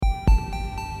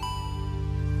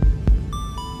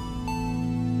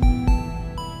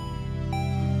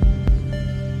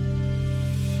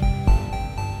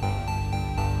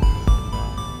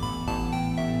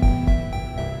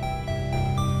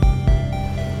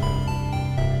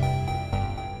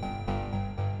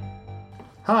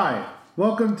Hi,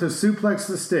 welcome to Suplex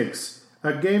the Sticks,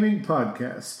 a gaming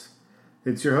podcast.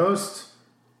 It's your host,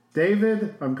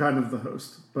 David. I'm kind of the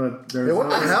host, but there's... I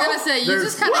was going to say, you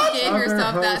just kind of gave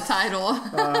yourself that title.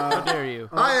 How dare you?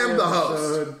 I am the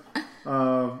host.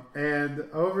 And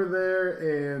over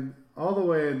there and all the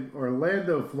way in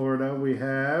Orlando, Florida, we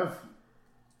have...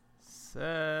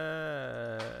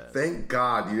 Thank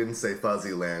God you didn't say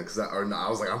Fuzzyland, because I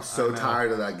was like, I'm so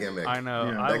tired of that gimmick. I know.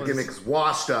 Yeah. That gimmick's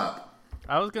washed up.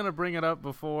 I was going to bring it up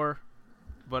before,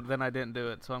 but then I didn't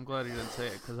do it, so I'm glad you didn't say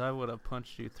it, because I would have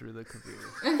punched you through the computer.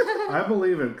 I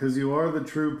believe it, because you are the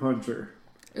true puncher.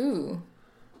 Ooh,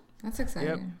 that's exciting.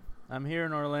 Yep. I'm here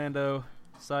in Orlando,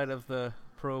 site of the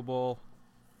Pro Bowl.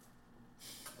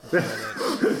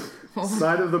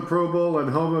 Side of the Pro Bowl and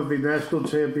home of the national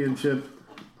championship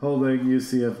holding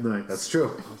UCF Knights. That's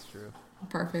true. That's true.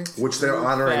 Perfect. Which they're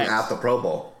honoring at the Pro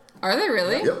Bowl. Are they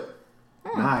really? Yep.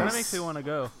 Oh. Nice. That makes me want to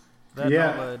go.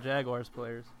 That's all the Jaguars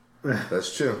players.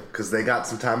 That's true, because they got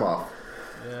some time off.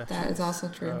 Yeah. That is also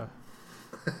true.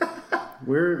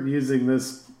 We're using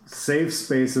this safe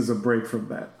space as a break from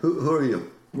that. Who are you?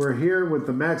 We're here with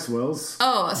the Maxwells.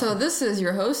 Oh, so this is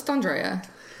your host, Andrea.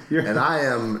 And I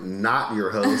am not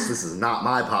your host. This is not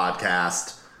my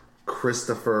podcast.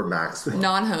 Christopher Maxwell.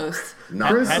 Non-host.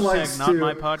 Chris Hashtag likes not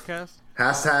my podcast?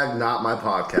 Hashtag not my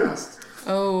podcast.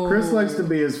 Oh. Chris likes to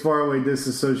be as far away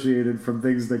disassociated from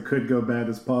things that could go bad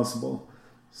as possible,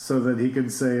 so that he can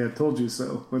say, I told you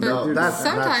so. When No, they do that's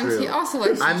that. not Sometimes true. he also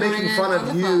likes to I'm join making in fun on of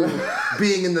the you fun.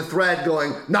 being in the thread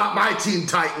going, not my Teen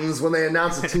Titans, when they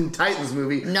announced a Teen Titans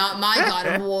movie. Not my God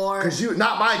of War. Because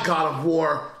not my God of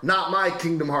War, not my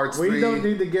Kingdom Hearts 3. We don't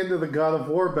need to get into the God of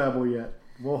War babble yet.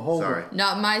 We'll hold Sorry. it.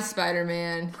 Not my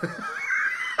Spider-Man.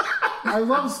 I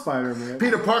love Spider-Man.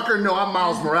 Peter Parker, no, I'm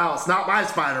Miles Morales, not my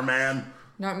Spider-Man.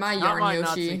 Not my Not Yarn my Yoshi.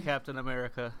 Nazi Captain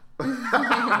America.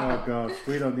 Oh, gosh.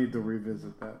 We don't need to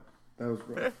revisit that. That was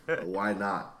rough. Why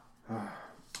not?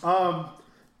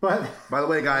 But By the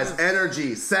way, guys,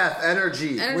 energy. Seth,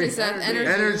 energy.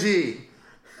 Energy.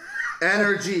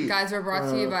 Energy. Guys, we're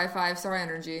brought to you by 5-Star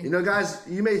Energy. You know, guys,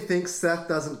 you may think Seth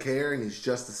doesn't care and he's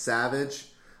just a savage,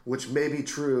 which may be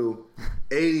true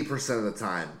 80% of the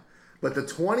time. But the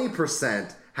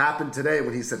 20% happened today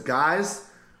when he said, guys,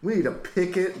 we need to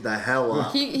pick it the hell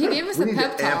up. He gave us We a need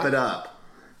pep to amp talk. it up.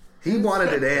 He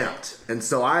wanted it amped, and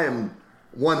so I am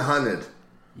 100.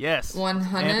 Yes.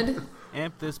 100?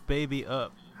 Amp this baby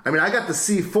up. I mean, I got the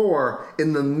C4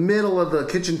 in the middle of the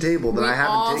kitchen table that We I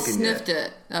haven't all taken sniffed yet.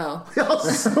 it. Oh. We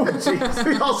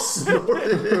all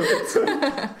snorted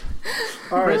it.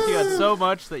 Chris, you had so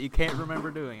much that you can't remember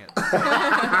doing it.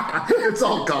 It's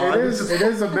all gone. it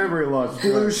is a memory loss.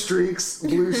 Blue streaks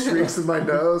in my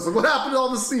nose. What happened to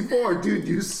all the C4? Dude,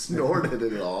 you snorted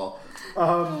it all.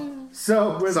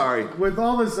 So, Sorry. with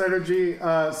all this energy,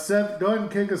 Seth, go ahead and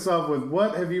kick us off with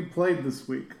what have you played this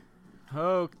week?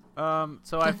 Oh,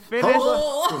 so I finished.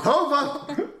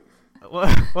 Hova!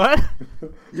 What?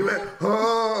 You went,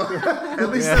 oh. At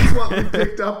least that's what we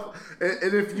picked up.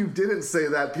 And if you didn't say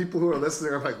that, people who are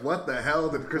listening are like, what the hell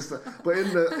did Krista... But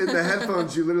in the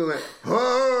headphones, you literally went,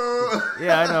 oh.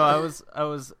 Yeah, I know. I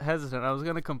was hesitant. I was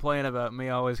going to complain about me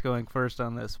always going first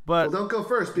on this, but Well, don't go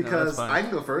first, because fine. I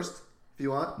can go first if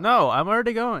you want. no, I'm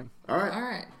already going. All right. All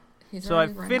right. He's So I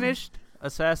already running. finished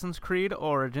Assassin's Creed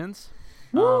Origins.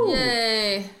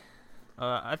 Yay.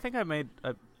 I think I made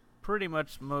pretty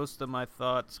much most of my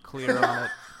thoughts clear on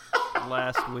it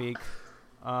last week.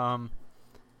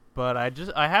 But I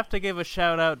have to give a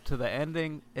shout out to the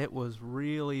ending. It was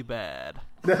really bad.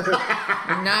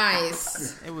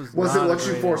 Nice. It was. Was not it a what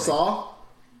you great foresaw?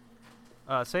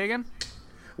 ending. Say again?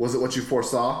 Was it what you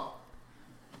foresaw?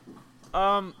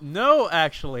 No,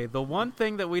 actually, the one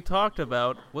thing that we talked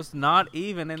about was not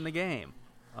even in the game.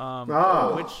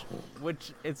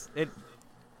 Which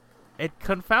it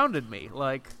confounded me.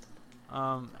 Like,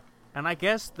 and I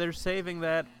guess they're saving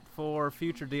that for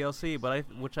future DLC, but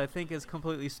which I think is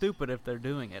completely stupid if they're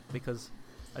doing it, because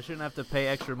I shouldn't have to pay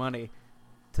extra money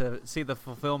to see the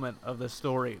fulfillment of the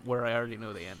story where I already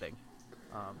know the ending.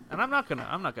 And I'm not gonna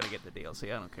get the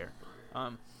DLC. I don't care.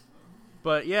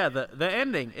 But yeah, the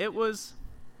ending, it was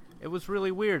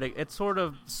really weird. It sort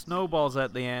of snowballs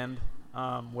at the end,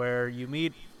 where you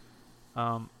meet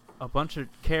a bunch of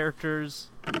characters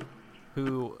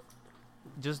who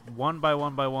just one by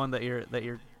one that you're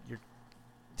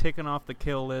ticking off the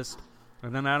kill list,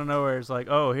 and then out of nowhere it's like,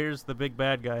 oh, here's the big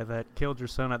bad guy that killed your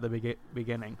son at the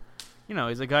beginning. You know,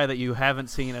 he's a guy that you haven't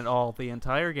seen at all the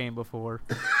entire game before,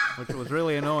 which was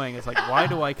really annoying. It's like, why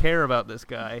do I care about this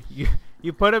guy?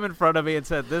 You put him in front of me and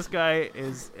said, this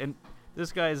guy's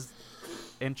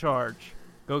in charge.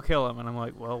 go kill him. And I'm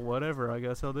like, well, whatever. I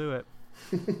guess I'll do it.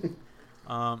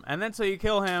 And then so you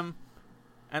kill him,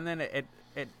 and then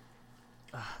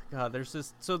God, there's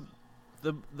this. So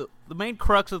the main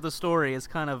crux of the story is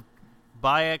kind of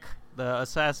Bayek, the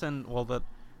assassin, well,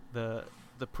 the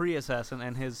pre-assassin,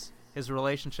 and his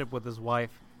relationship with his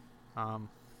wife.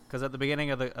 Because at the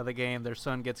beginning of the game, their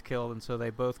son gets killed, and so they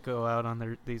both go out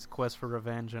on these quests for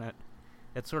revenge, and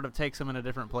it sort of takes them into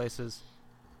different places.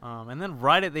 And then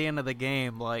right at the end of the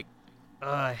game, like,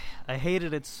 I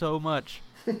hated it so much.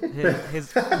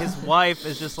 His wife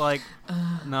is just like,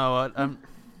 no,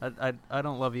 I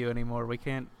don't love you anymore. We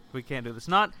can't do this.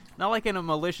 Not like in a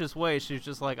malicious way. She's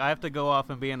just like, I have to go off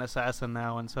and be an assassin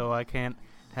now, and so I can't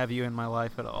have you in my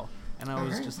life at all. And I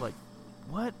was just like,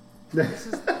 what?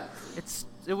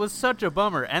 It was such a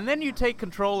bummer. And then you take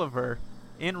control of her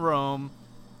in Rome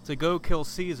to go kill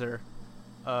Caesar,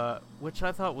 which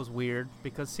I thought was weird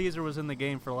because Caesar was in the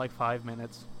game for like 5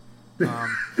 minutes.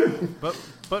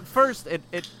 But first,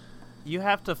 you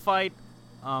have to fight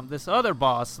this other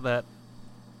boss that,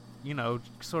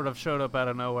 sort of showed up out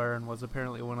of nowhere and was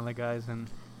apparently one of the guys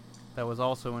that was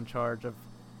also in charge of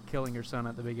killing your son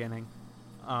at the beginning.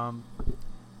 And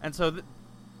so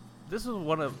this is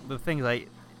one of the things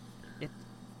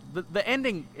the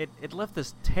ending, it left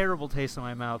this terrible taste in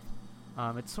my mouth.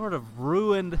 It sort of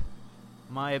ruined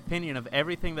my opinion of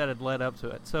everything that had led up to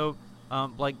it. So,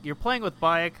 like, you're playing with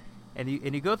Bayek, and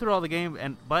you go through all the game,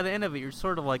 and by the end of it, you're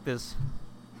sort of like this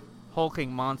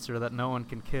hulking monster that no one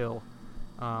can kill.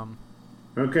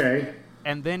 Okay.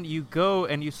 And then you go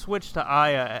and you switch to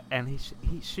Aya, and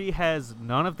she has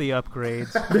none of the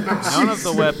upgrades, none of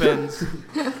the weapons,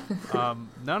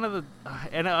 none of the...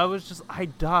 and I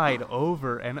died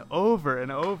over and over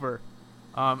and over.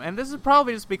 And this is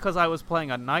probably just because I was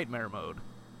playing on Nightmare mode,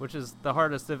 which is the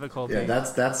hardest difficulty. Yeah,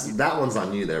 that one's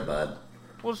on you there, bud.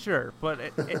 Well, sure, but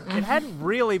it hadn't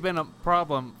really been a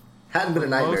problem. Hadn't been a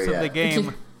nightmare most yet. of the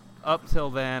game up till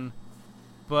then.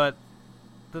 But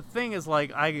the thing is,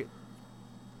 like, I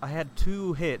had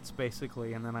 2 hits,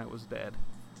 basically, and then I was dead.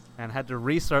 And had to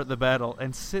restart the battle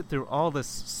and sit through all this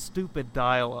stupid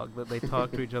dialogue that they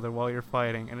talk to each other while you're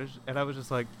fighting. And I was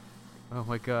just like, oh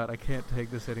my god, I can't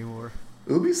take this anymore.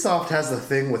 Ubisoft has a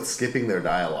thing with skipping their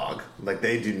dialogue. Like,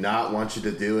 they do not want you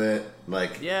to do it.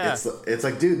 Like, yeah. It's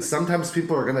like, dude, sometimes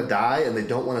people are going to die and they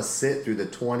don't want to sit through the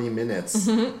 20 minutes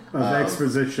of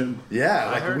exposition. Yeah,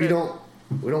 like, we don't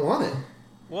want it.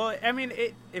 Well, I mean,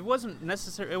 it wasn't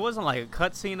necessary. It wasn't like a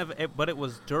cutscene of it, but it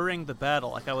was during the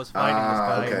battle. Like, I was fighting this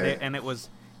guy, okay. and it was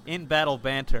in battle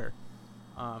banter.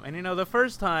 And the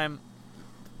first time,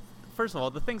 first of all,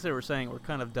 the things they were saying were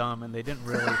kind of dumb, and they didn't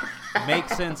really make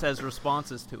sense as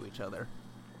responses to each other.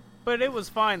 But it was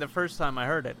fine the first time I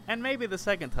heard it, and maybe the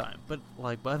second time. But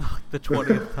like by the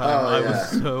 20th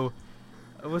time,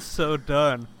 I was so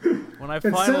done. When I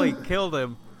finally killed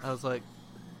him, I was like,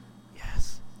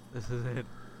 yes, this is it.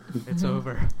 It's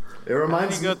over. It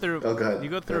reminds me. You go through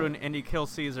ahead. and you kill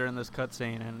Caesar in this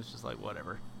cutscene, and it's just like,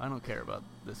 whatever. I don't care about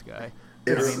this guy.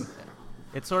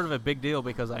 It's sort of a big deal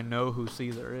because I know who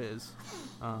Caesar is.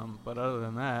 But other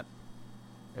than that,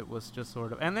 it was just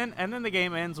sort of... And then the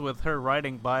game ends with her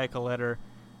writing Bayek a letter,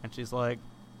 and she's like,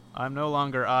 I'm no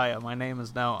longer Aya. My name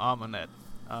is now Amunet.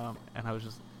 And I was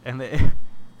just... And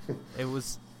it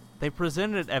was... They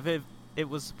presented it as if it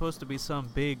was supposed to be some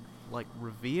big, like,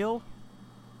 reveal,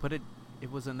 but it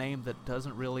was a name that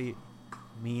doesn't really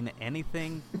mean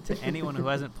anything to anyone who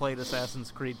hasn't played Assassin's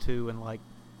Creed 2 in, like,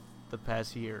 the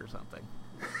past year or something.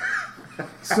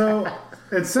 So,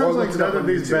 it sounds like none of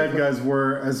these bad guys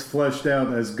were as fleshed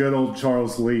out as good old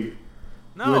Charles Lee.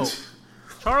 No,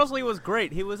 Charles Lee was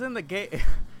great. He was in the game.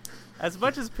 As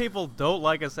much as people don't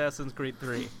like Assassin's Creed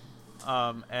 3,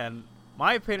 and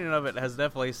my opinion of it has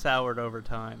definitely soured over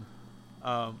time,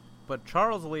 but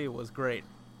Charles Lee was great.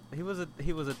 He was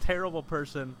a terrible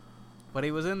person, but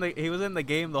he was in the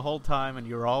game the whole time, and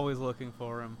you were always looking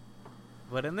for him.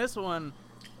 But in this one,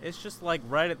 it's just like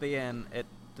right at the end, it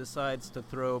decides to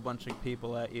throw a bunch of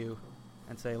people at you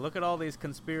and say, look at all these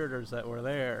conspirators that were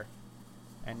there,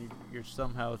 and you're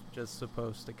somehow just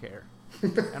supposed to care.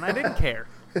 And I didn't care.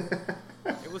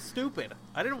 It was stupid.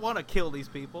 I didn't want to kill these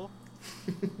people.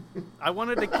 I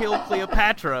wanted to kill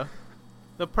Cleopatra,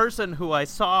 the person who I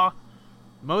saw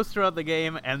most throughout the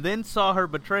game, and then saw her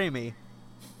betray me,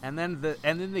 and then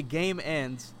the game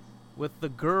ends with the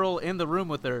girl in the room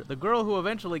with her, the girl who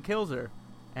eventually kills her,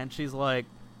 and she's like,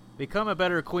 become a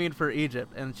better queen for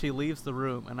Egypt, and she leaves the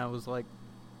room, and I was like,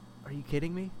 are you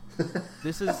kidding me?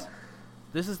 This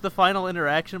is the final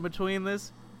interaction between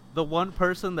the one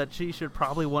person that she should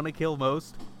probably want to kill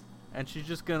most, and she's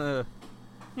just gonna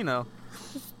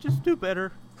just do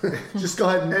better. Just go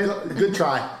ahead and good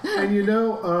try. And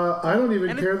I don't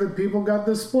even care that people got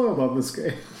this spoiled on this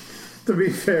game. To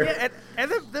be fair. Yeah,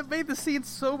 and that made the scene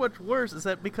so much worse. Is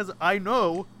that because I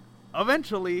know,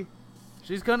 eventually,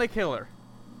 she's gonna kill her.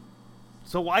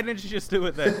 So why didn't you just do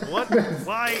it then? What?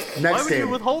 Why? Why would you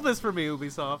withhold this from me,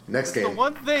 Ubisoft? Next game. The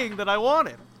one thing that I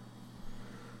wanted.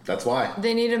 That's why.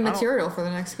 They needed material for the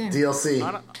next game. DLC.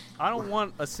 I don't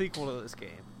want a sequel to this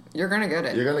game. You're gonna get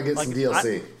it. You're gonna get some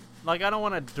DLC. I don't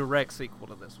want a direct sequel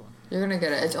to this one. You're gonna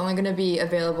get it. It's only gonna be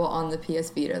available on the PS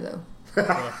Vita, though.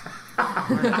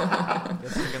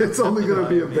 It's only going to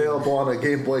be available on a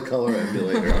Game Boy Color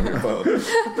emulator on your phone.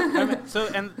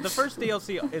 And the first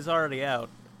DLC is already out,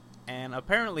 and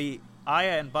apparently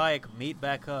Aya and Bayek meet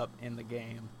back up in the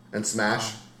game. And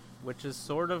Smash. Which is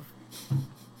sort of...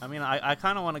 I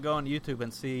kind of want to go on YouTube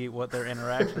and see what their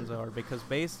interactions are, because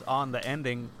based on the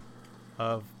ending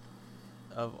of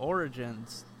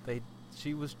Origins,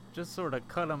 she was just sort of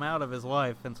cut him out of his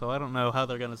life, and so I don't know how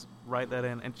they're going to write that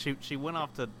in. And she went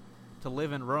off to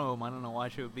live in Rome. I don't know why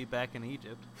she would be back in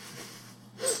Egypt.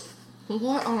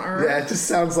 What on earth? Yeah, it just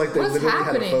sounds like they literally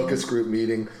happening? had a focus group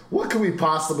meeting. What can we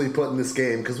possibly put in this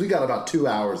game? Because we got about 2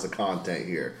 hours of content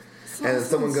here. And then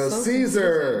someone goes, so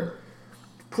Caesar,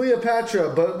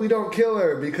 Cleopatra, but we don't kill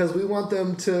her because we want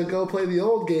them to go play the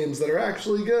old games that are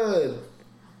actually good.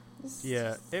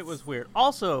 Yeah, it was weird.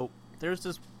 Also, there's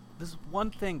this one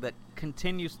thing that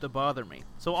continues to bother me.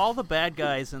 So all the bad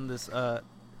guys in this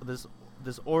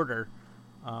order,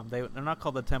 they're not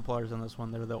called the Templars in this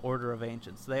one. They're the Order of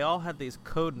Ancients. They all had these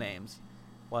code names,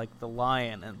 like the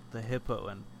lion and the hippo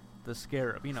and the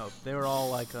scarab. They were all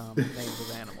like names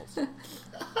of animals.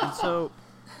 And so,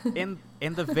 in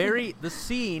the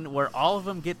scene where all of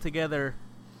them get together,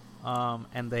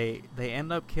 and they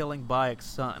end up killing Bayek's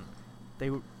son,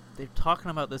 they're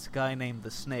talking about this guy named the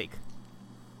Snake.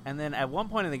 And then at one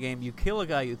point in the game, you kill a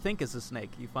guy you think is a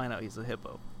snake. You find out he's a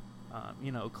hippo.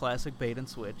 Classic bait and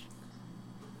switch.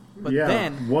 But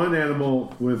then one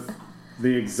animal with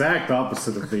the exact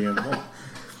opposite of the animal.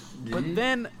 But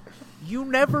then you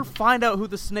never find out who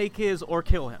the snake is or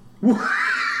kill him.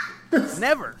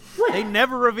 Never. They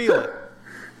never reveal it.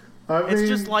 It's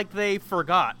just like they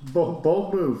forgot.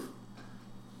 Bold move.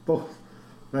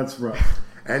 That's rough.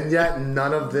 And yet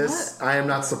none of this, I am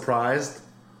not surprised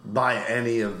by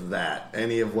any of that,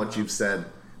 any of what you've said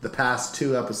the past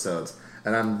 2 episodes.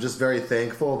 And I'm just very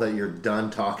thankful that you're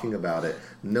done talking about it.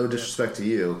 No disrespect to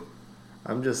you.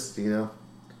 I'm just,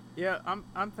 Yeah,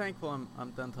 I'm thankful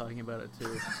I'm done talking about it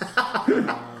too.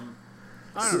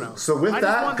 I don't know. So with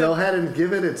that, go ahead and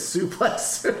give it its suplex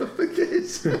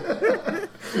certification.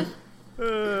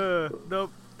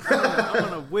 Nope. I'm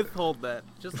gonna withhold that,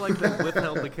 just like they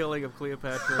withheld the killing of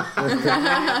Cleopatra and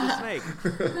the snake.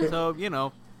 So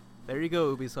there you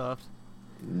go, Ubisoft.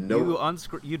 Nope.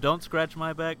 You don't scratch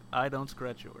my back, I don't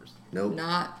scratch yours. Nope.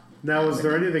 Not. Now, is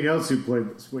there anything else you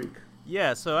played this week?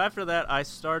 Yeah. So after that, I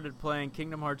started playing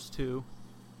Kingdom Hearts 2.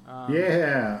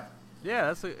 Yeah,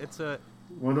 it's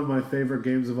one of my favorite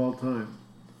games of all time.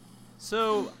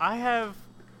 So I have.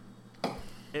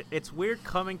 It's weird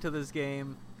coming to this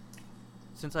game,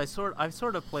 since I sort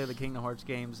of play the Kingdom Hearts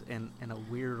games in a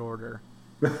weird order.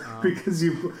 Because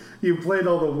you played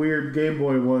all the weird Game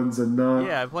Boy ones and not.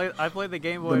 Yeah, I played the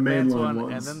Game Boy Advance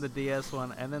one, and then the DS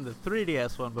one, and then the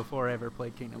 3DS one before I ever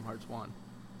played Kingdom Hearts 1.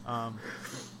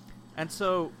 And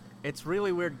so it's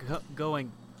really weird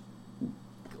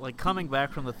coming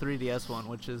back from the 3DS one,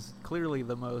 which is clearly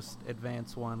the most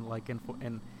advanced one, like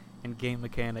in game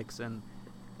mechanics and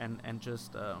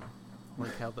just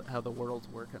like how the worlds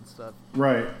work and stuff.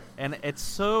 Right. And it's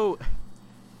so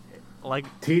like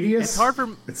tedious. It's hard for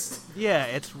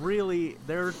it's really,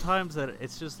 there are times that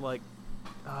it's just like,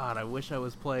 God, I wish I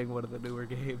was playing one of the newer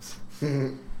games.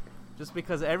 Just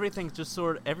because everything's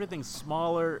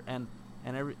smaller and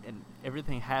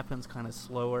everything happens kind of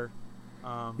slower.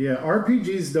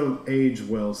 RPGs don't age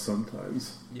well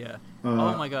sometimes. Yeah.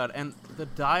 Oh my God! And the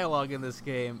dialogue in this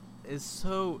game is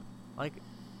so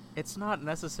it's not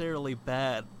necessarily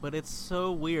bad, but it's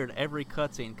so weird every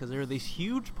cutscene because there are these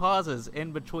huge pauses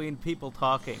in between people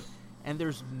talking, and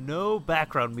there's no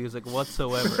background music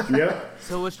whatsoever. Yep.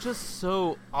 So it's just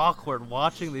so awkward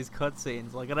watching these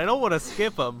cutscenes, and I don't want to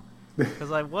skip them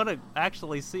because I want to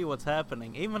actually see what's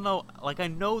happening, even though I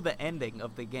know the ending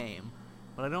of the game,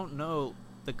 but I don't know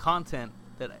the content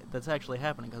that's actually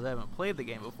happening because I haven't played the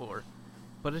game before.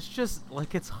 But it's just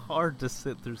it's hard to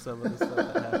sit through some of the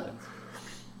stuff that happens.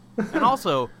 And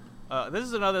also, this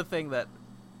is another thing that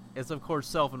is, of course,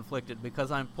 self-inflicted because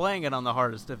I'm playing it on the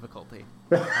hardest difficulty.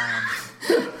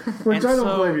 Which And I don't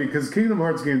so- blame you, because Kingdom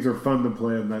Hearts games are fun to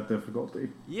play on that difficulty.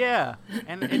 Yeah,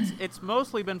 and it's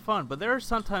mostly been fun, but there are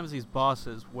sometimes these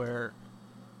bosses where,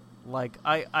 like,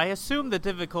 I assume the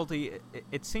difficulty,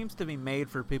 it seems to be made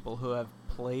for people who have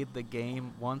played the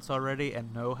game once already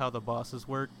and know how the bosses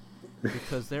work,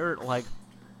 because they're, like,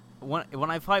 when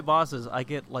I fight bosses, I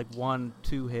get, like,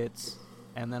 1-2 hits,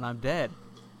 and then I'm dead,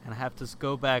 and I have to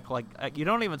go back, like, you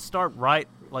don't even start right,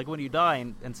 like, when you die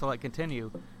and select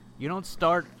continue, you don't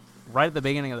start right at the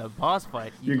beginning of the boss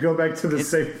fight. You go back to the It's-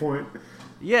 save point.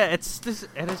 Yeah, it's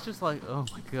just like, oh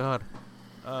my god.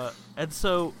 And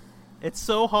so it's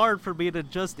so hard for me to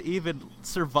just even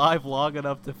survive long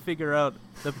enough to figure out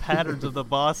the patterns of the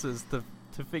bosses to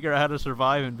figure out how to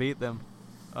survive and beat them.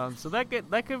 So that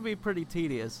could be pretty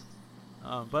tedious.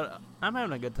 But I'm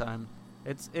having a good time.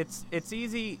 It's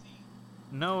easy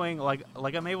knowing like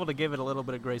I'm able to give it a little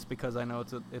bit of grace because I know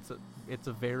it's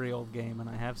a very old game and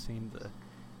I have seen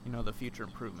the future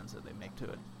improvements that they make to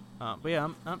it. But yeah,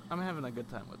 I'm having a good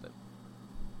time with it.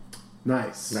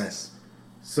 Nice.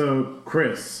 So,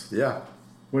 Chris, Yeah.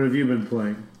 what have you been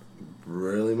playing?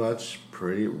 Really much.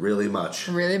 Really much.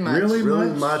 Really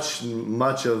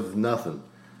Much of nothing.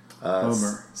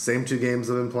 Bummer. Same 2 games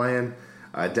I've been playing.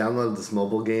 I downloaded this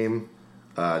mobile game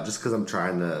just because I'm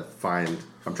trying to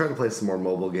play some more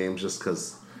mobile games just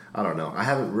because, I don't know.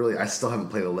 I still haven't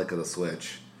played a lick of the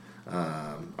Switch.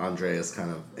 Andrea's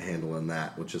kind of handling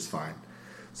that, which is fine.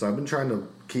 So I've been trying to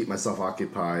keep myself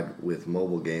occupied with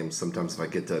mobile games. Sometimes if I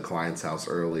get to a client's house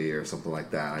early or something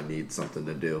like that, I need something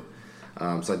to do. So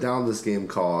I downloaded this game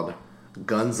called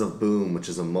Guns of Boom, which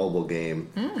is a mobile game.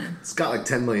 It's got like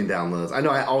 10 million downloads. I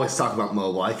know I always talk about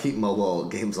mobile. I keep mobile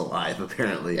games alive,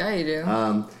 apparently. Yeah, you do.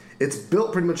 It's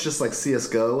built pretty much just like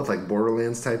CSGO with like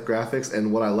Borderlands type graphics,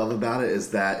 and what I love about it is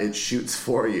that it shoots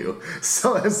for you.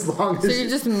 So as long as you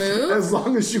just move? as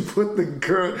long as you put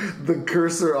the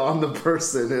cursor on the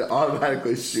person, it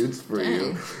automatically shoots for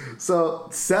you. So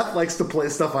Seth likes to play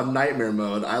stuff on nightmare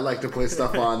mode. I like to play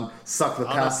stuff on suck the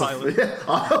passive.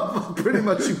 Autopilot. Pretty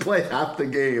much, you play half the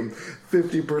game,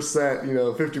 50%.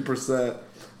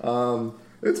 50%.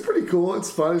 It's pretty cool. It's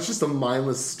fun. It's just a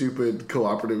mindless, stupid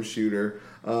cooperative shooter.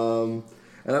 And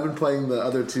I've been playing the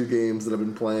other 2 games that I've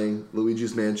been playing.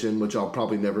 Luigi's Mansion, which I'll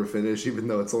probably never finish, even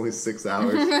though it's only 6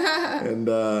 hours. And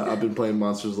I've been playing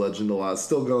Monsters Legend a lot.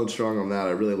 Still going strong on that.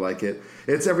 I really like it.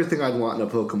 It's everything I'd want in a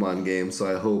Pokemon game,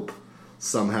 so I hope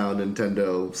somehow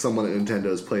someone at Nintendo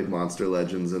has played Monster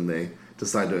Legends and they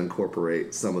decide to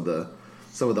incorporate some of the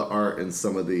art and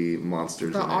some of the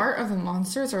monsters. The art of the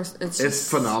monsters it's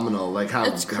phenomenal. Like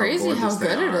it's crazy how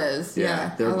good it is.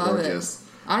 Yeah, they're I love gorgeous. it.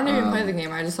 I don't even play the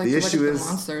game. I just like to look at the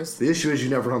monsters. The issue is you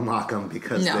never unlock them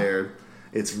because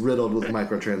it's riddled with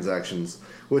microtransactions.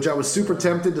 Which I was super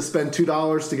tempted to spend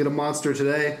 $2 to get a monster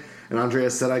today, and Andrea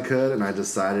said I could, and I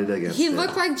decided against it. He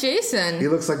looked like Jason. He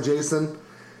looks like Jason.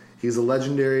 He's a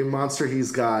legendary monster. He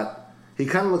kind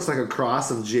of looks like a cross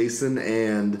of Jason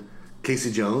and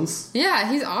Casey Jones.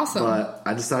 Yeah, he's awesome. But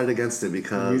I decided against it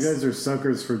because... You guys are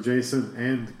suckers for Jason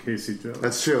and Casey Jones.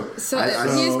 That's true. So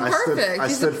he's perfect.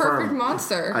 He's a perfect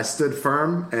monster. I stood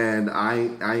firm, and I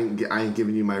ain't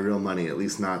giving you my real money, at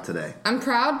least not today. I'm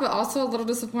proud, but also a little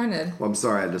disappointed. Well, I'm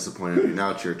sorry I disappointed you. Now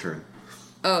it's your turn.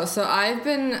 Oh, so I've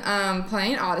been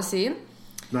playing Odyssey.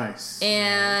 Nice.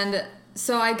 And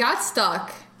so I got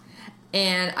stuck,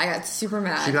 and I got super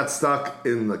mad. She got stuck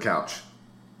in the couch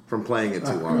from playing it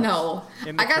too long. No.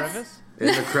 In the crevice? In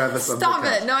the crevice of the couch.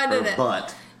 Stop it. No, I didn't. Her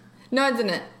butt. No, I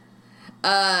didn't.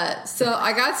 So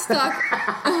I got stuck.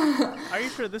 Are you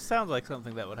sure this sounds like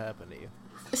something that would happen to you?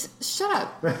 Shut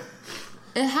up.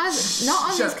 It has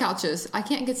not on Shut- these couches. I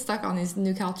can't get stuck on these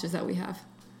new couches that we have.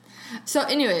 So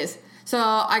anyways,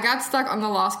 I got stuck on the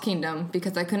Lost Kingdom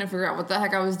because I couldn't figure out what the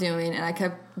heck I was doing, and I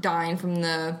kept dying from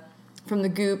the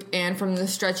goop and from the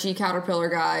stretchy caterpillar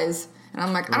guys. And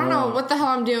I'm like, I don't know what the hell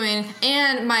I'm doing.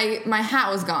 And my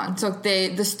hat was gone. So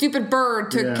the stupid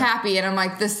bird took Cappy, and I'm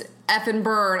like, this effing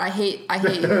bird, I hate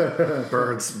you.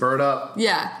 Bird up.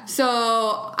 Yeah.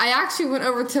 So I actually went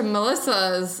over to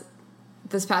Melissa's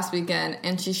this past weekend,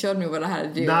 and she showed me what I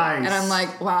had to do. Nice. And I'm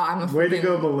like, wow, I'm a Way to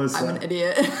go, Melissa. I'm an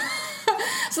idiot.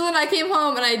 So then I came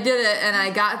home and I did it, and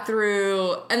I got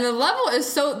through. And that level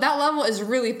is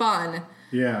really fun.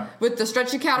 Yeah. With the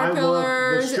stretchy The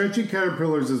caterpillars. stretchy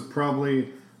caterpillars is probably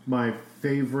my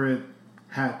favorite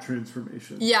hat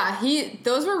transformation. Yeah,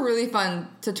 those were really fun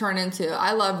to turn into.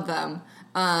 I loved them.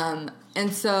 But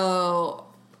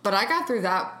I got through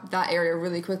that area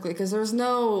really quickly because there's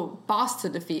no boss to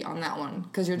defeat on that one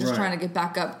because you're just trying to get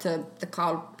back up to the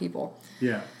cloud people.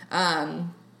 Yeah.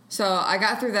 So I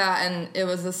got through that and it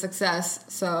was a success.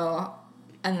 So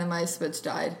and then my Switch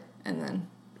died, and then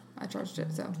I charged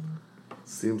it. So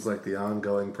Seems like the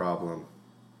ongoing problem.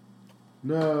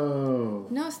 No.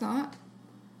 no, it's not.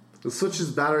 The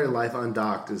Switch's battery life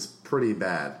undocked is pretty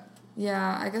bad.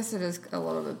 Yeah, I guess it is a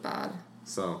little bit bad.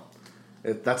 So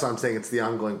that's what I'm saying. It's the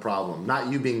ongoing problem,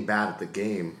 not you being bad at the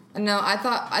game. No, I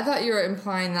thought you were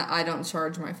implying that I don't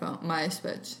charge my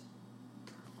Switch.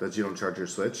 That you don't charge your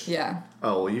Switch? Yeah.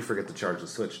 Oh, well, you forget to charge the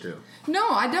Switch, too. No,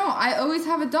 I don't. I always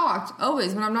have it docked.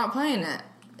 Always, when I'm not playing it.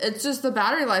 It's just the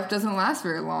battery life doesn't last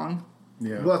very long.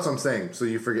 Yeah. Well, that's what I'm saying. So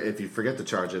if you forget to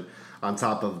charge it, on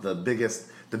top of the biggest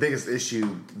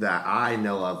issue that I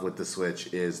know of with the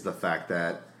Switch is the fact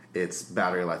that its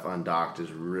battery life undocked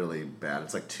is really bad.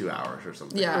 It's like 2 hours or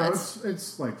something. Yeah. No,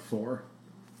 it's like 4.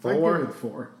 4? I give it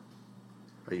 4.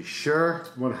 Are you sure?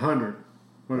 100.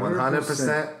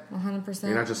 100%? 100%.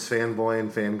 You're not just fanboy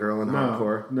and fangirl and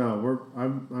hardcore? No,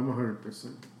 I'm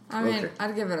 100%. I mean, Okay.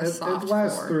 I'd give it a soft It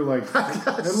lasts 4. through like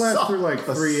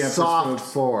A 3 soft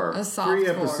episodes. 4. A soft 3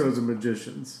 4. episodes of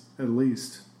Magicians at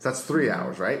least. That's 3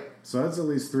 hours, right? So that's at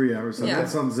least 3 hours. So Yeah.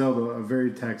 that's on Zelda, a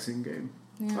very taxing game.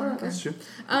 Yeah, All right, okay. that's true.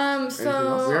 We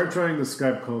So are trying to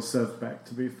Skype call Seth back,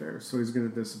 to be fair, so he's going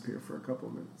to disappear for a couple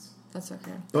of minutes. that's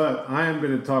okay. But I am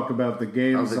going to talk about the I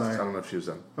games don't know if she was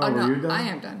done. Oh, were no, you done? I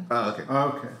am done. Oh, okay.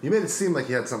 Okay. You made it seem like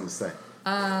you had something to say.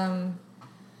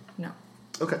 No.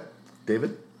 Okay.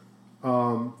 David?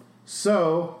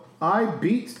 So I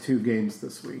beat 2 games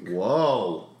this week.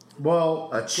 Whoa. Well,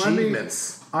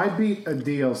 Achievements. I beat a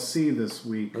DLC this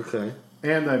week, Okay.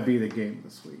 and I beat a game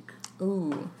this week.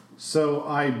 Ooh. So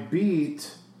I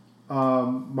beat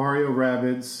Mario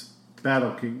Rabbids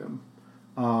Battle Kingdom.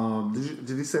 Did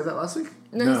you say that last week?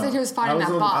 No, No, he said he was I fighting was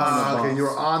that on- boss. Okay, you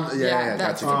were on. Yeah,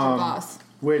 that's gotcha. future boss.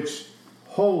 Which,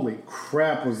 holy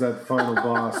crap, was that final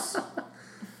boss?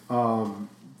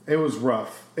 It was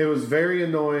rough. It was very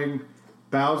annoying.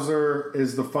 Bowser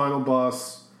is the final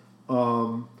boss,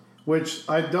 which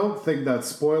I don't think that's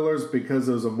spoilers because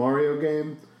it was a Mario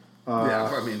game.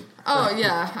 Yeah, I mean, Oh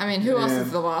yeah, I mean, who else And-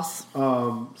 is the boss?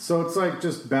 So it's like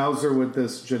just Bowser with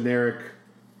this generic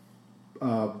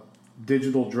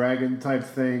digital dragon type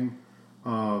thing.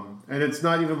 And it's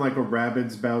not even like a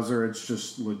Rabbids Bowser, it's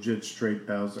just legit straight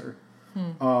Bowser.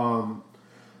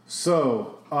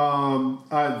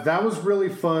 That was really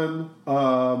fun.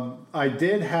 I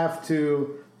did have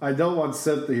to, I don't want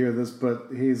Seth to hear this, but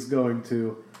he's going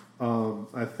to,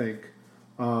 I think.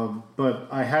 But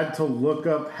I had to look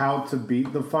up how to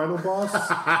beat the final boss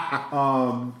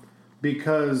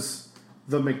because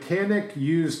the mechanic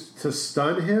used to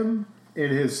stun him in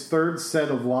his third set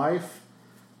of life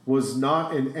was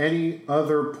not in any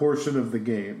other portion of the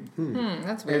game.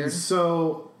 That's weird. And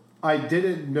so I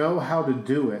didn't know how to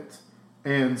do it.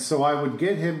 And so I would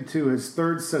get him to his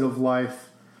third set of life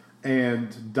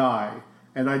and die.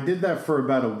 And I did that for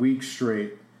about a week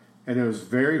straight. And it was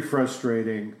very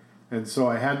frustrating. And so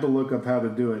I had to look up how to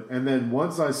do it. And then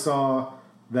once I saw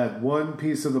that one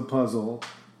piece of the puzzle,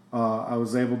 I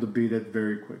was able to beat it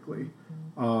very quickly.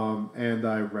 And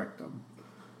I wrecked him.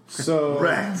 So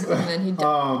wrecked. And then he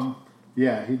died.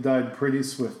 yeah, he died pretty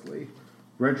swiftly.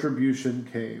 Retribution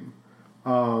came.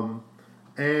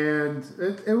 And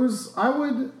it was, I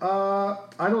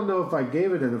don't know if I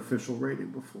gave it an official rating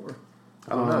before.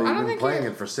 I don't know. I You've don't been think playing you-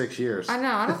 it for 6 years. I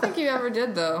know. I don't think you ever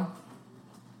did though.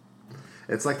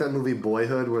 It's like that movie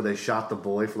Boyhood where they shot the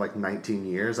boy for like 19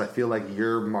 years. I feel like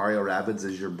your Mario Rabbids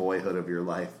is your Boyhood of your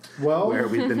life. Well- where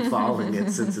we've been following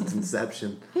it since its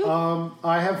inception.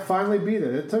 I have finally beat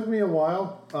it. It took me a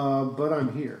while, but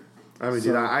I'm here. I mean, So-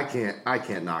 dude, I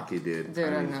can't knock you, dude.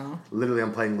 Dude, I mean, know. Literally,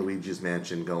 I'm playing Luigi's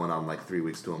Mansion, going on like 3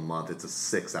 weeks to a month. It's a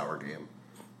 6-hour game.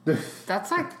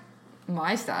 That's like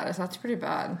my status. That's pretty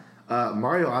bad.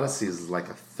 Mario Odyssey is like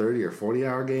a 30 or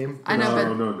 40-hour game. I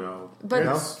know, No. but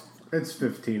It's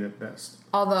 15 at best.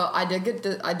 although I did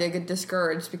get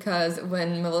discouraged because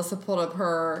when Melissa pulled up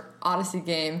her Odyssey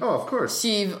game, Oh, of course.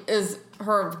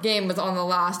 her game was on the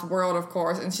last world, of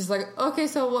course, and she's like, okay,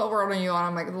 so what world are you on?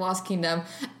 I'm like, the Lost Kingdom.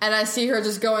 And I see her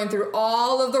just going through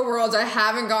all of the worlds I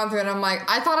haven't gone through, and I'm like,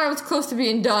 I thought I was close to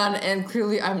being done, and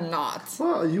clearly I'm not.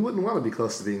 Well, you wouldn't want to be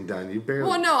close to being done. You barely.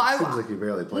 Well, no, it seems like you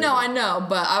barely played. No, it. I know,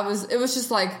 but it was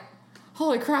just like,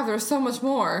 holy crap, there's so much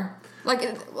more. Where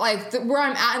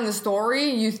I'm at in the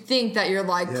story, you think that you're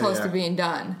like Yeah, close yeah. to being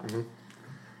done.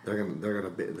 They're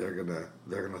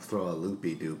gonna throw a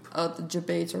loopy doop. Oh, the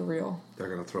debates are real. They're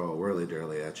gonna throw a whirly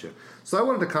dirly at you. So I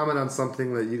wanted to comment on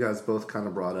something that you guys both kind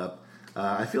of brought up.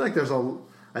 I feel like there's a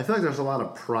lot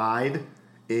of pride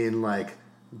in like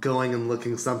going and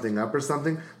looking something up or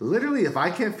something. Literally, if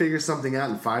I can't figure something out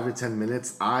in 5 to 10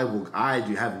 minutes, I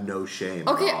do have no shame.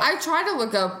 Okay, at all. I tried to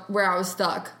look up where I was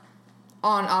stuck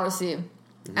on Odyssey,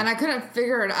 and I couldn't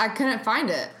figure it. I couldn't find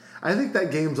it. I think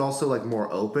that game's also like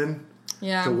more open.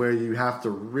 Yeah. To where you have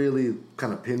to really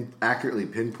kind of accurately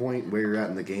pinpoint where you're at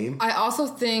in the game. I also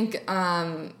think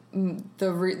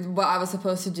what I was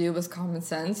supposed to do was common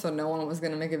sense, so no one was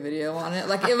going to make a video on it.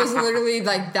 Like, it was literally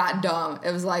like that dumb.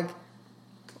 It was like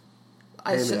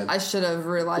I should have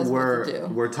realized what to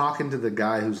do. We're talking to the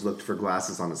guy who's looked for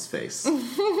glasses on his face.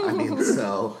 I mean,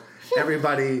 so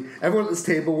everyone at this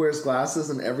table wears glasses,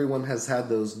 and everyone has had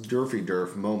those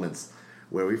derf moments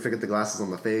where we forget the glasses on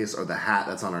the face, or the hat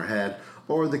that's on our head,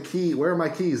 or the key. Where are my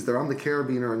keys? They're on the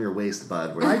carabiner on your waist,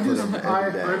 bud. Where you put them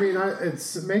every day.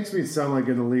 It makes me sound like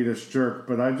an elitist jerk,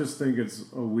 but I just think it's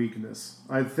a weakness.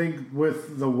 I think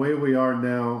with the way we are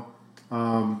now,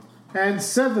 and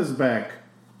Seth is back,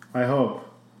 I hope.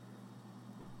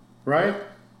 Right?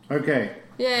 Okay.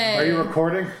 Yay. Are you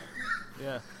recording?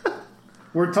 Yeah.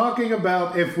 We're talking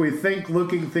about if we think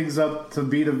looking things up to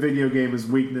beat a video game is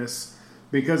weakness,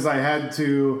 because I had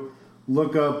to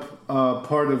look up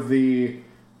part of the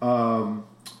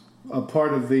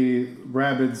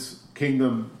Rabbids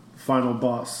Kingdom final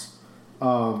boss,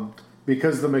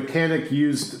 because the mechanic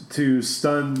used to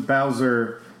stun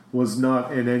Bowser was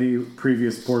not in any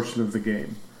previous portion of the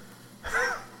game.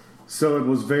 So it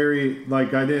was very,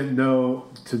 like, I didn't know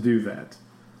to do that.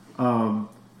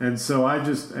 And so I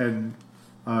just, to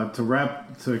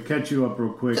catch you up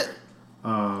real quick,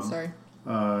 Sorry.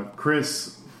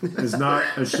 Chris is not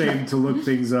ashamed to look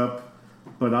things up,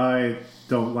 but I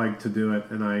don't like to do it,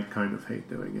 and I kind of hate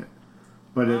doing it.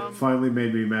 But it finally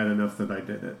made me mad enough that I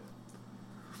did it.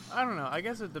 I don't know. I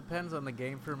guess it depends on the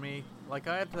game for me. Like,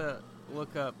 I had to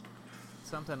look up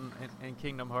something in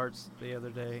Kingdom Hearts the other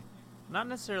day. Not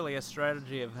necessarily a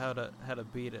strategy of how to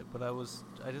beat it, but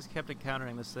I just kept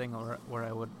encountering this thing where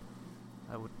I would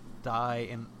die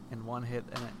in one hit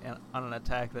and on an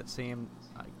attack that seemed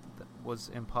that was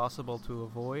impossible to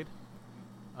avoid.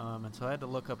 And so I had to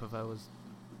look up if I was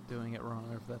doing it wrong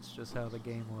or if that's just how the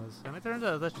game was. And it turns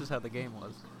out that's just how the game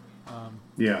was.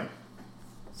 Yeah.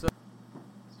 So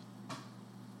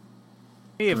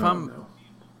if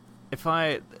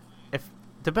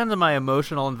depends on my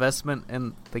emotional investment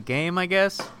in the game, I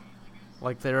guess.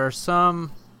 Like, there are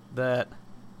some that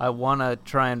I want to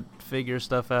try and figure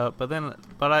stuff out, but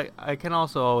I can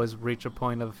also always reach a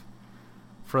point of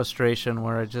frustration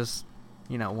where I just,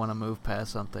 want to move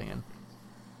past something and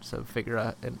so figure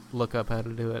out and look up how to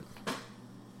do it.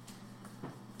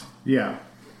 Yeah.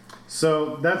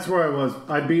 So that's where I was.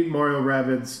 I beat Mario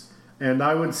Rabbids, and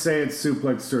I would say it's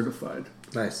Suplex certified.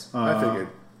 Nice. I figured.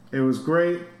 It was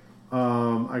great.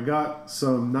 I got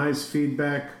some nice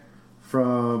feedback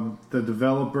from the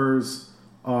developers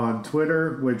on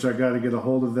Twitter, which I got to get a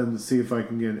hold of them to see if I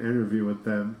can get an interview with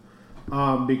them.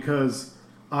 Because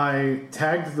I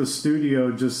tagged the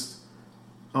studio just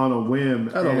on a whim.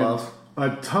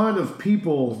 A ton of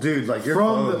people, dude, like your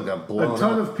phone got blown up. A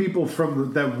ton of people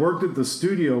that worked at the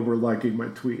studio were liking my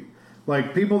tweet.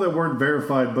 Like, people that weren't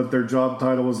verified, but their job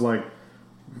title was like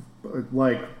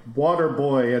water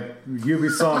boy at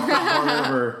Ubisoft or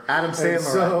whatever. Adam Sandler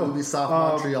at Ubisoft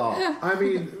Montreal. I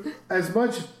mean, as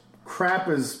much crap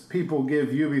as people give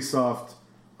Ubisoft,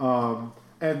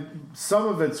 and some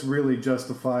of it's really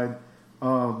justified,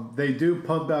 they do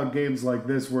pump out games like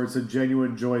this where it's a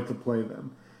genuine joy to play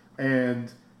them.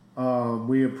 And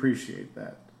we appreciate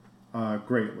that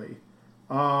greatly.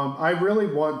 I really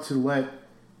want to let,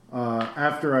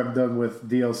 after I'm done with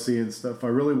DLC and stuff, I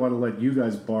really want to let you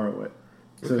guys borrow it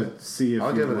to see if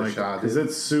I'll you give it like a shot, because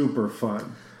it's super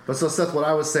fun. But so, Seth, what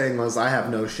I was saying was I have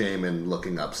no shame in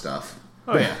looking up stuff.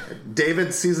 Oh, yeah.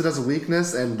 David sees it as a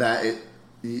weakness, and that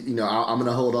I'm going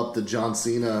to hold up the John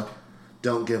Cena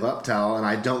don't give up towel, and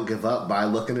I don't give up by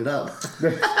looking it up.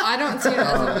 I don't see it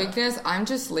as a weakness. I'm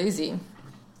just lazy.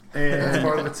 And That's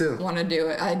part of it too. Want to do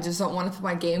it. I just don't want to put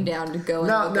my game down to go.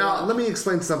 Now, let me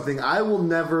explain something. I will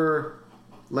never,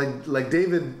 like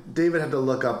David had to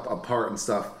look up a part and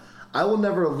stuff. I will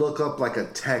never look up like a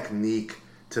technique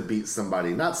to beat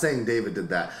somebody. Not saying David did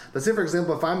that, but say for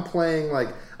example, if I'm playing, like,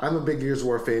 I'm a big Gears of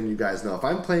War fan, you guys know. If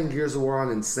I'm playing Gears of War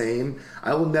on Insane,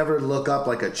 I will never look up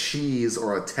like a cheese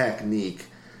or a technique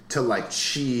to like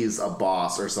cheese a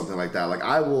boss or something like that. Like,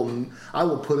 I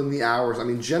will put in the hours. I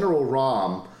mean, General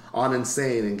Rom on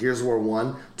Insane in Gears of War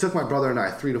 1 took my brother and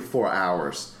I 3 to 4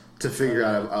 hours to figure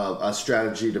out a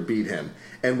strategy to beat him,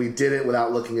 and we did it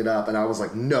without looking it up. And I was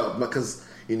like, no, because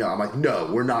I'm like,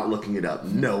 no, we're not looking it up.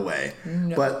 No way.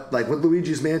 No. But like with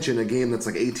Luigi's Mansion, a game that's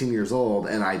like 18 years old,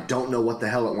 and I don't know what the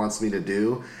hell it wants me to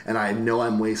do, and I know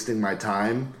I'm wasting my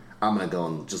time, I'm going to go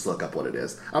and just look up what it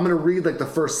is. I'm going to read like the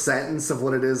first sentence of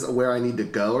what it is, where I need to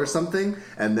go or something,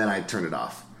 and then I turn it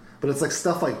off. But it's like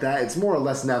stuff like that. It's more or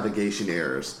less navigation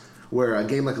errors. Where a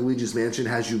game like Luigi's Mansion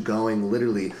has you going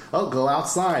literally, go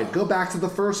outside, go back to the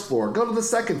first floor, go to the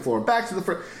second floor, back to the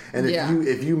first. And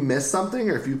if you miss something,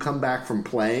 or if you come back from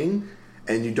playing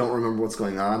and you don't remember what's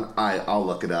going on, I'll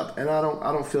look it up, and I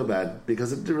don't feel bad,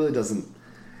 because it really doesn't.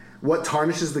 What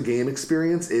tarnishes the game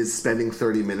experience is spending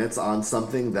 30 minutes on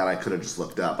something that I could have just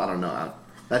looked up. I don't know.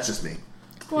 That's just me.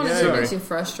 Well, it makes you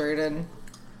frustrated.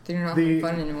 Then you're not having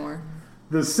fun anymore.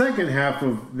 The second half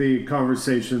of the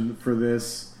conversation for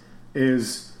this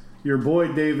is your boy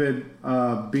David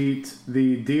beat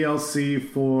the DLC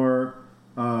for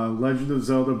Legend of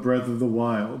Zelda Breath of the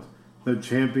Wild, the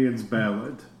Champion's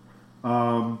Ballad,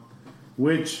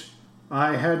 which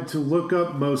I had to look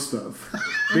up most of,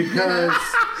 because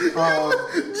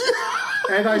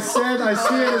and I said I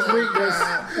see it as weakness,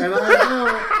 and I know,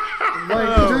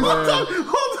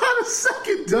 hold on a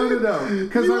second, dude. No,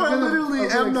 because you are literally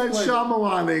M. Night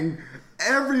Shyamalaning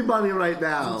everybody right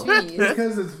now.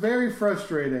 Because it's very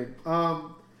frustrating.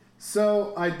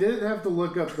 So I didn't have to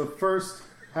look up the first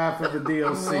half of the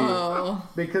DLC. Whoa.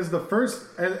 Because the first,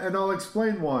 and I'll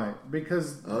explain why.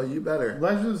 Because you better.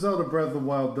 Legend of Zelda Breath of the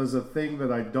Wild does a thing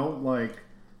that I don't like,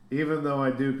 even though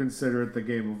I do consider it the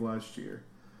game of last year.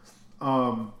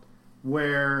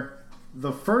 Where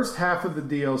the first half of the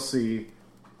DLC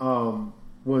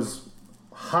was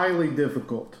highly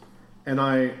difficult. And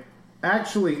I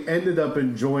actually ended up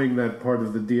enjoying that part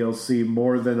of the DLC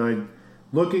more than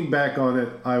looking back on it,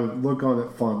 I would look on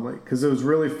it fondly, because it was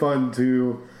really fun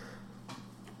to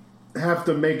have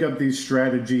to make up these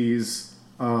strategies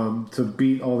to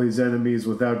beat all these enemies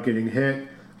without getting hit.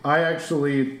 I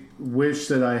actually wish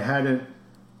that I hadn't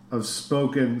have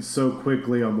spoken so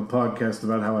quickly on the podcast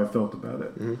about how I felt about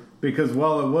it, because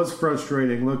while it was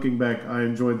frustrating, looking back, I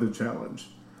enjoyed the challenge.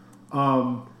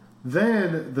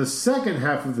 Then the second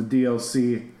half of the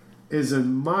DLC is,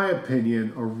 in my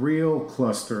opinion, a real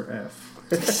cluster F.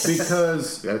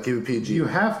 Because gotta keep it PG. You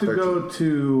have to 13. Go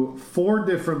to 4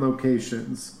 different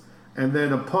locations, and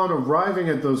then upon arriving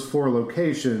at those 4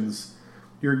 locations,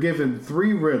 you're given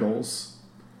 3 riddles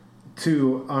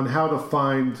on how to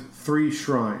find 3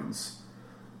 shrines.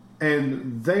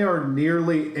 And they are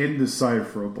nearly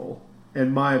indecipherable,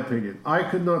 in my opinion. I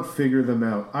could not figure them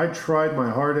out. I tried my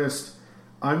hardest.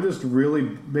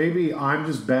 Maybe I'm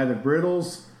just bad at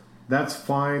riddles. That's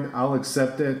fine. I'll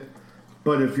accept it.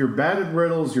 But if you're bad at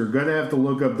riddles, you're going to have to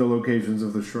look up the locations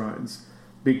of the shrines,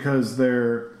 because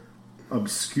they're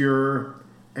obscure.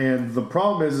 And the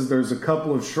problem is there's a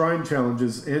couple of shrine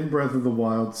challenges in Breath of the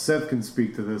Wild. Seth can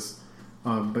speak to this,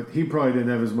 but he probably didn't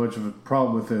have as much of a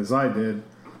problem with it as I did,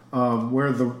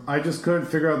 where I just couldn't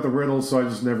figure out the riddle, so I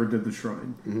just never did the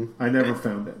shrine. I never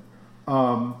found it.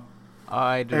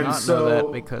 I do not know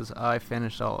that, because I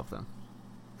finished all of them.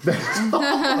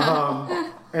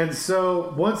 And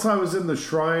so once I was in the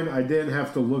shrine, I didn't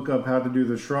have to look up how to do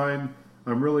the shrine.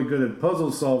 I'm really good at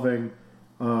puzzle solving,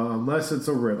 unless it's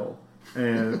a riddle.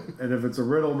 And if it's a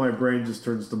riddle, my brain just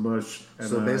turns to mush. And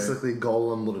so basically,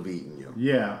 Golem would have eaten you.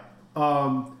 Yeah.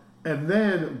 And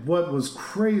then what was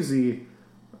crazy,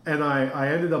 and I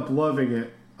ended up loving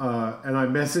it, and I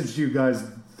messaged you guys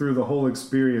through the whole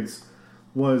experience,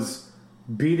 was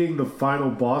beating the final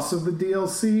boss of the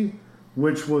DLC,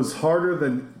 which was harder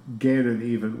than Ganon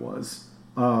even was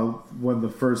when the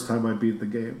first time I beat the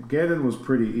game. Ganon was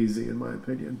pretty easy, in my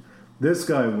opinion. This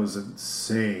guy was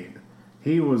insane.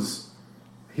 He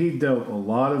dealt a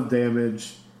lot of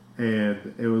damage,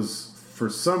 and it was, for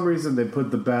some reason, they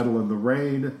put the battle in the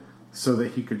rain so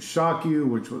that he could shock you,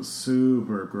 which was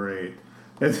super great.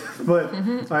 But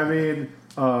I mean,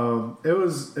 it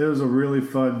was a really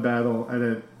fun battle, and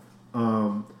it,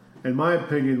 in my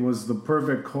opinion, was the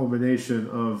perfect culmination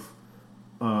of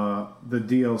the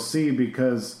DLC,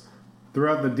 because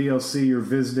throughout the DLC you're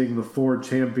visiting the 4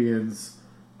 champions,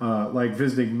 like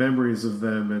visiting memories of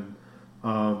them, and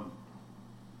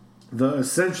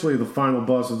essentially the final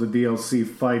boss of the DLC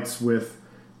fights with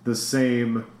the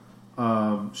same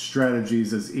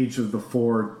strategies as each of the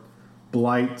 4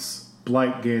 Blight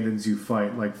Ganons you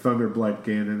fight, like Thunder Blight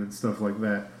Ganon and stuff like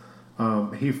that.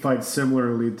 He fights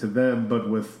similarly to them, but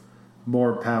with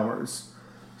more powers.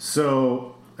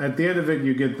 So at the end of it,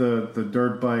 you get the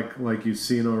dirt bike, like you've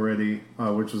seen already,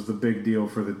 which was the big deal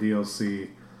for the DLC.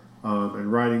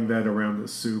 And riding that around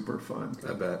is super fun.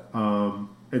 I bet.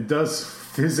 It does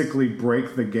physically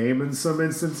break the game in some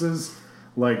instances.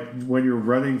 Like when you're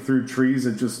running through trees,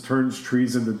 it just turns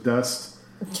trees into dust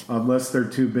unless they're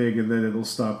too big, and then it'll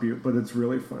stop you. But it's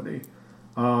really funny.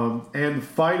 And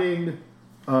fighting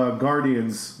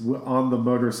guardians on the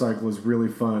motorcycle is really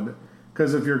fun.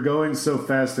 Because if you're going so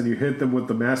fast and you hit them with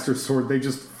the Master Sword, they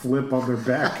just flip on their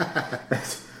back.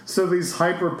 So these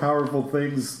hyper powerful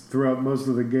things throughout most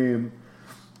of the game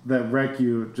that wreck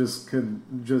you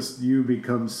you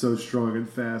become so strong and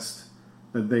fast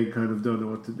that they kind of don't know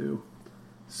what to do.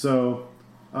 So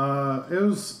it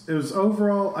was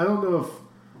overall. I don't know if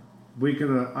we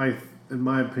can. In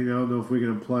my opinion, I don't know if we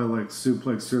can apply like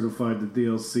Suplex Certified to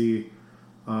DLC.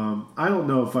 I don't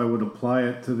know if I would apply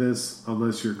it to this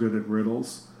unless you're good at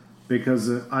riddles,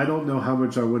 because I don't know how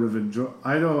much I would have enjoyed.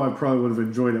 I know I probably would have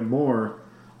enjoyed it more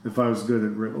if I was good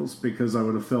at riddles, because I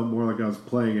would have felt more like I was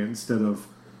playing it instead of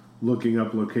looking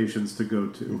up locations to go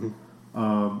to,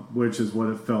 which is what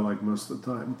it felt like most of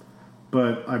the time.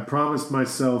 But I promised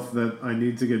myself that I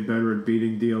need to get better at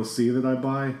beating DLC that I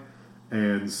buy,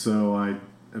 and so I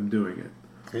am doing it.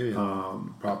 Hey,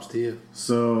 props to you.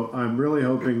 So I'm really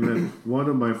hoping that one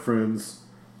of my friends,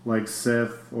 like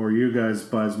Seth or you guys,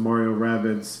 buys Mario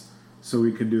Rabbids so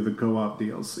we can do the co-op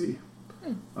DLC,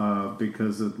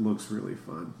 because it looks really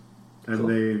fun. And cool.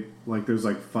 There's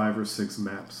like 5 or 6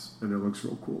 maps, and it looks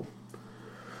real cool.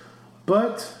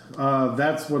 But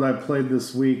that's what I played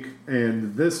this week.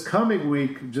 And this coming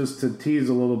week, just to tease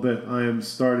a little bit, I am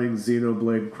starting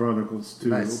Xenoblade Chronicles 2.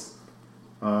 Nice.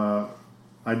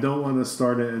 I don't want to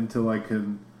start it until I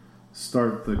can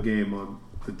start the game on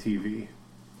the TV.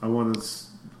 I want to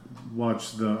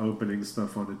watch the opening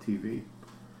stuff on a TV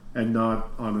and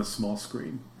not on a small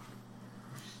screen.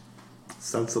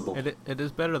 Sensible. It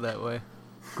is better that way.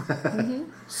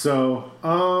 So,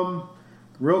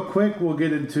 real quick, we'll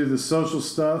get into the social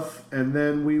stuff, and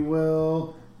then we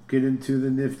will get into the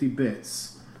nifty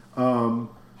bits.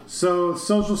 So,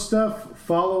 social stuff,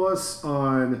 follow us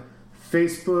on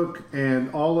Facebook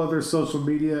and all other social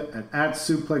media at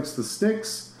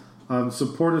 @SuplexTheSticks.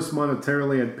 Support us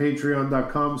monetarily at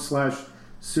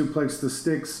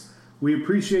patreon.com/SuplexTheSticks. We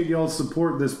appreciate y'all's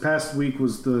support. This past week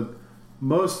was the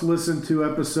most listened to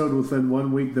episode within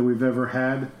 1 week that we've ever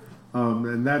had.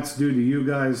 And that's due to you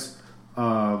guys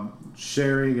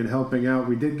sharing and helping out.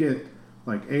 We did get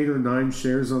like 8 or 9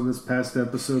 shares on this past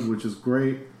episode, which is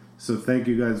great. So thank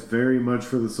you guys very much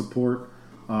for the support.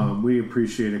 We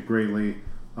appreciate it greatly.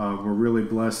 We're really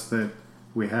blessed that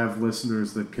we have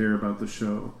listeners that care about the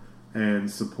show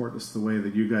and support us the way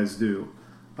that you guys do.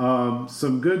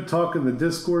 Some good talk in the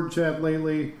Discord chat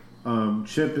lately.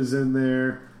 Chip is in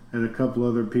there, and a couple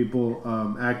other people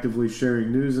actively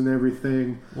sharing news and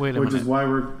everything. Wait a minute. Which is why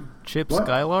we're... Chip What?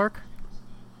 Skylark?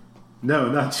 No,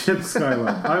 not Chip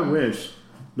Skylark. I wish.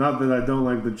 Not that I don't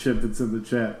like the Chip that's in the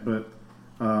chat, but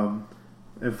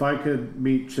if I could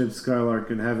meet Chip Skylark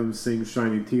and have him sing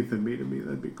Shiny Teeth and Me to Me,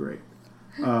 that'd be great.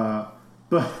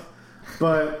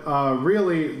 But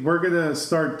really, we're going to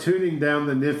start tuning down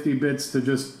the nifty bits to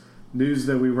just news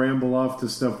that we ramble off to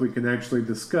stuff we can actually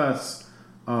discuss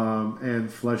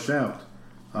and flesh out,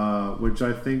 which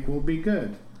I think will be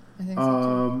good. I think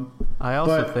so too. I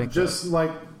also think just that.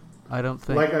 like I don't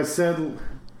think. like I said,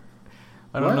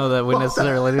 I don't What? know that we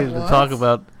necessarily need to What? talk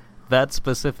about that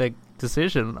specific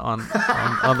decision on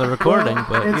the recording,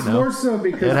 but it's more so it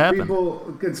because happened.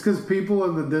 people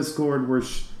in the Discord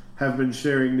have been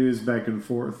sharing news back and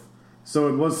forth, so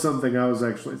it was something I was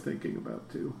actually thinking about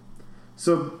too.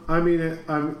 So I mean,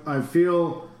 I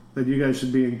feel that you guys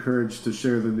should be encouraged to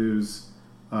share the news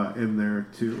in there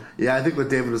too. Yeah, I think what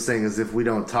David was saying is if we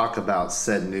don't talk about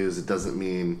said news, it doesn't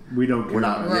mean We don't care. we're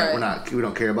not. about it. Yeah, we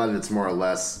don't care about it. It's more or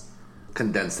less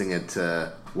condensing it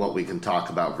to what we can talk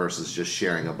about versus just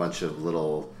sharing a bunch of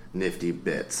little nifty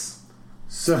bits.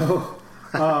 So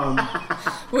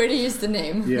Way to use the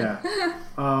name. yeah.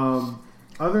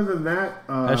 Other than that,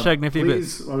 Hashtag nifty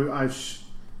please,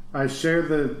 I share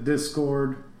the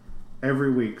Discord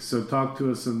every week, so talk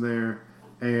to us in there,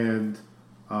 and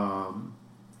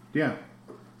yeah.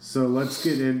 So let's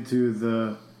get into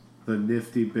the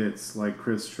nifty bits, like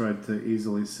Chris tried to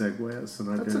easily segue us, and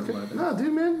I That's didn't okay. let it. No,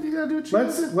 dude, man, you gotta do what you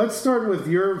gotta do. Let's start with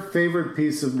your favorite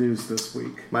piece of news this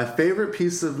week. My favorite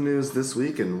piece of news this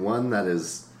week, and one that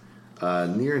is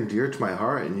near and dear to my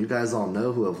heart, and you guys all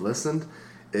know who have listened,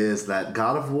 is that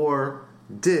God of War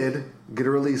did get a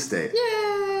release date.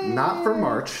 Yay! Not for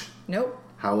March. Nope.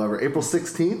 However, April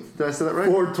 16th. Did I say that right?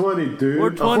 420,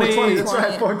 dude. 420. 420. That's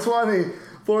right. 420.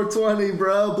 420,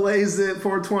 bro. Blaze it.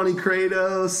 420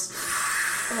 Kratos.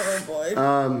 Oh boy.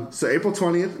 So April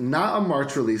 20th, not a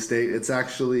March release date. It's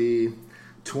actually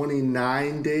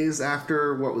 29 days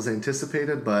after what was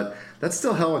anticipated, but that's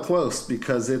still hella close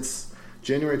because it's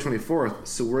January 24th,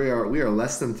 so we are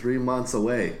less than 3 months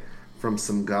away from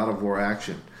some God of War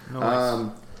action.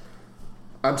 Nice.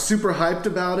 I'm super hyped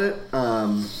about it.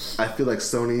 I feel like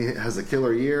Sony has a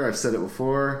killer year. I've said it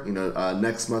before.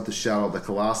 Next month is Shadow of the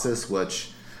Colossus,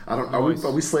 which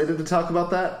are we slated to talk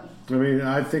about that? I mean,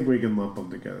 I think we can lump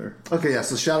them together. Okay, yeah.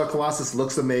 So Shadow of the Colossus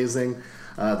looks amazing.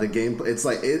 The game, it's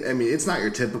like it's not your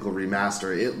typical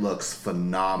remaster. It looks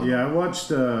phenomenal. Yeah, I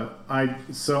watched.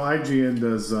 IGN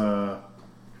does.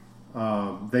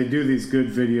 They do these good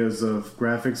videos of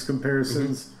graphics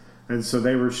comparisons, and so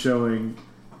they were showing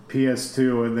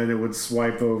PS2, and then it would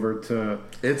swipe over to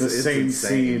the same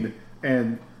scene,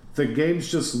 and the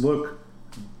games just look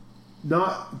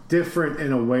not different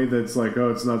in a way that's like,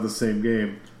 oh, it's not the same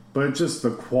game, but it's just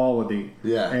the quality.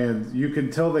 Yeah. And you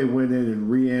can tell they went in and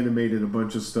reanimated a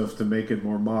bunch of stuff to make it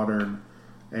more modern,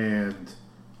 and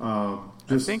I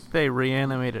think they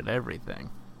reanimated everything.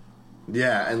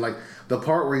 Yeah, and like the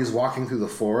part where he's walking through the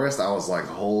forest, I was like,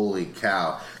 "Holy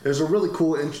cow!" There's a really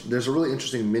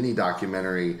interesting mini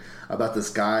documentary about this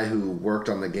guy who worked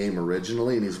on the game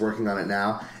originally, and he's working on it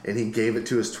now. And he gave it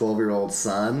to his 12-year-old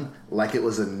son like it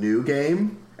was a new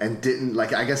game, and didn't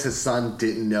like. I guess his son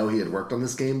didn't know he had worked on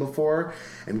this game before,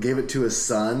 and gave it to his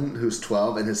son who's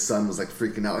 12, and his son was like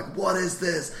freaking out, like, "What is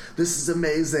this? This is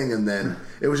amazing!" And then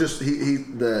it was just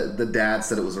the dad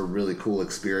said it was a really cool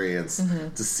experience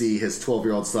to see his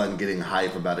 12-year-old son getting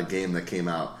hype about a game that came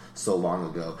out so long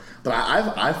ago. But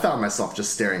I found myself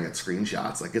just staring at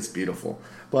screenshots, like it's beautiful.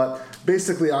 But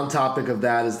basically, on topic of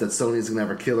that is that Sony's gonna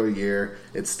have a killer year.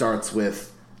 It starts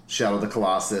with Shadow of the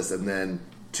Colossus, and then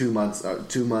 2 months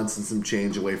and some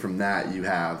change away from that, you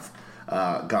have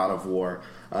God of War.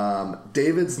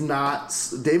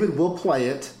 David will play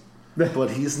it,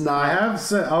 but he's not. I have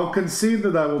said I'll concede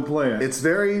that I will play it. It's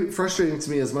very frustrating to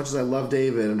me, as much as I love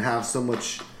David and have so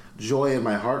much joy in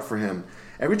my heart for him.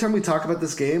 Every time we talk about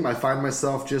this game, I find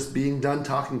myself just being done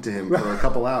talking to him for a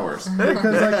couple hours.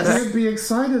 Because I can't be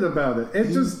excited about it.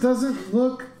 It just doesn't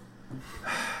look.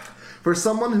 For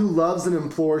someone who loves and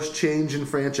implores change in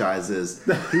franchises,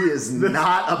 he is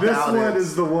not about this it. This one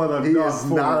is the one I'm not for. He is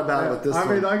not about it with this one.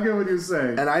 I mean, I get what you're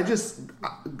saying. And I just,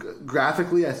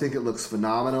 graphically, I think it looks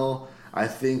phenomenal. I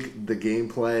think the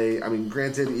gameplay, I mean,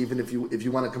 granted, even if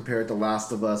you want to compare it to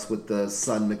Last of Us with the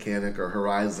sun mechanic or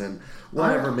Horizon,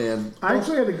 whatever, man. I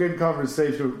actually had a good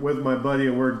conversation with my buddy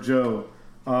at work, Joe,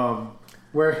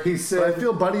 where he said... But I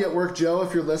feel buddy at work, Joe,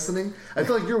 if you're listening, I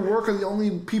feel like your work are the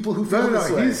only people who feel this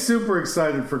way. He's super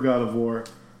excited for God of War.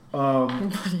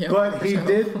 But he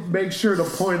did make sure to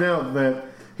point out that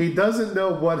he doesn't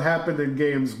know what happened in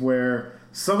games where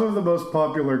some of the most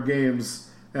popular games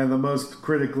and the most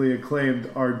critically acclaimed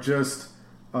are just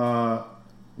what's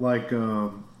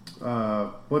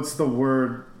the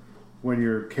word when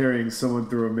you're carrying someone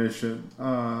through a mission?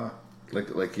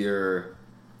 Like you're...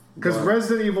 Because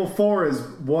Resident Evil 4 is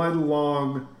one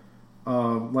long,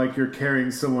 like you're carrying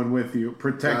someone with you,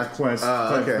 protect quest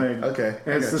type thing. Okay.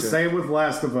 And it's the same with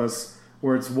Last of Us,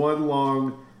 where it's one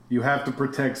long, you have to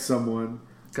protect someone.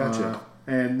 Gotcha.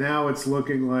 And now it's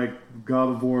looking like God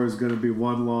of War is going to be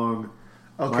one long,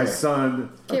 my son.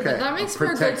 Okay, but that makes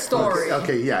for a good story.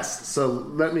 Okay, yes. So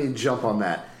let me jump on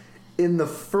that. In the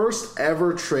first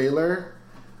ever trailer,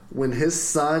 when his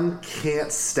son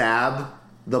can't stab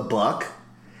the buck,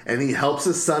 and he helps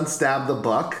his son stab the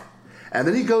buck, and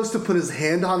then he goes to put his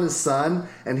hand on his son,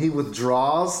 and he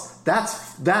withdraws.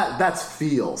 That's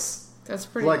feels. That's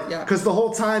pretty. Because the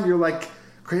whole time you're like,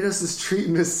 Kratos is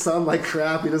treating his son like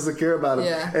crap. He doesn't care about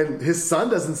him, and his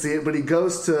son doesn't see it, but he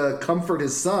goes to comfort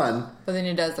his son. But then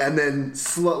he does that, and then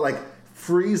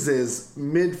freezes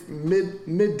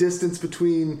mid distance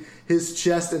between his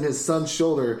chest and his son's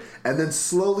shoulder, and then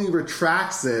slowly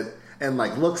retracts it. And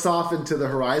looks off into the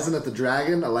horizon at the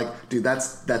dragon. Dude,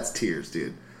 that's tears,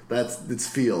 dude. It's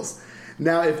feels.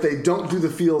 Now, if they don't do the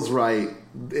feels right,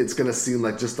 it's gonna seem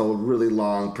like just a really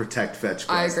long protect fetch quest.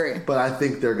 I agree, but I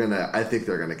think they're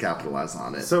gonna capitalize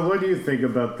on it. So, what do you think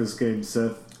about this game,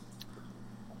 Seth?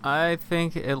 I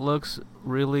think it looks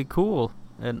really cool,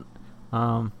 and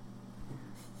I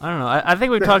don't know. I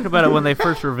think we talked about it when they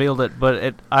first revealed it,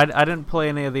 but I didn't play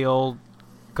any of the old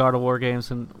God of War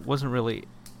games and wasn't really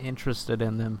interested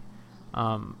in them,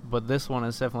 but this one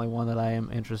is definitely one that I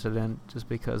am interested in, just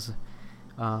because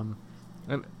of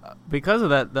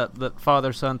that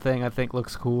father-son thing. I think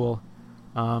looks cool,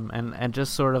 and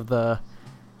just sort of the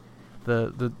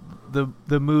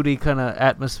moody kind of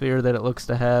atmosphere that it looks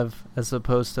to have, as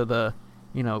opposed to the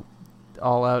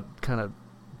all-out kind of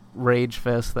rage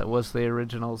fest that was the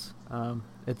originals.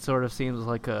 it sort of seems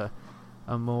like a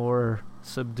more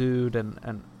subdued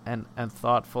and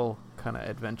thoughtful kind of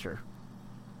adventure.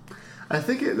 I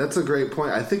think that's a great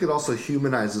point. I think it also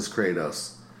humanizes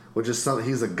Kratos, which is something.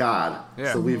 He's a god,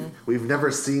 Yeah. so we've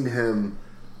never seen him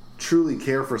truly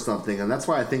care for something, and that's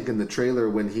why I think in the trailer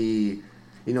when he,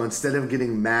 instead of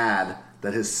getting mad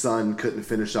that his son couldn't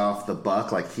finish off the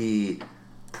buck, like he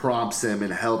prompts him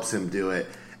and helps him do it,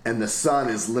 and the son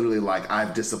is literally like,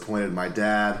 "I've disappointed my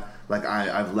dad, like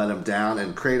I've let him down,"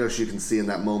 and Kratos, you can see in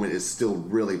that moment, is still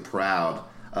really proud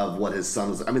of what his son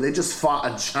was. I mean, they just fought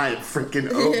a giant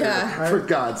freaking ogre, for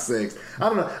God's sakes. I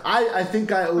don't know. I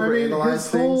think I overanalyze his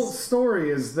things. whole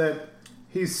story is that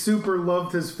he super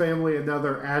loved his family and now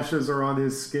their ashes are on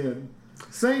his skin.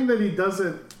 Saying that he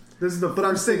doesn't, this is the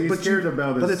first thing he's cared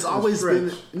about. But it's always been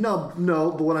stretch. no.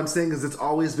 But what I'm saying is it's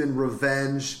always been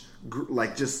revenge,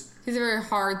 like just He's a very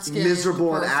hard-skinned,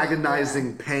 miserable and person,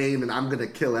 agonizing pain, and I'm gonna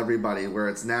kill everybody. Where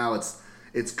it's now,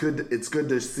 it's good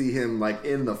to see him like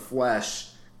in the flesh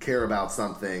care about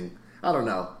something. I don't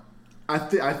know.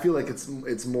 I feel like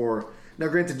it's more. Now,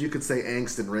 granted, you could say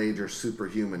angst and rage are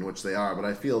superhuman, which they are, but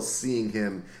I feel seeing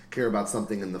him care about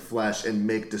something in the flesh and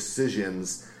make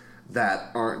decisions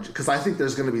that aren't, because I think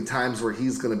there's going to be times where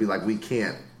he's going to be like, we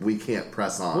can't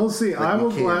press on. We'll see. Like, I we will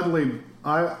can't. gladly.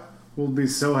 I will be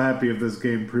so happy if this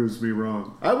game proves me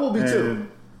wrong. I will be too.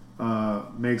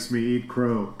 And makes me eat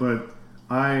crow, but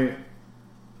I'm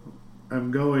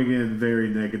going in very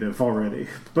negative already.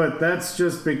 But that's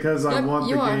just because I Yep, want the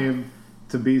you are. game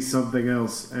to be something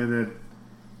else, and it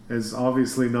is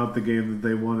obviously not the game that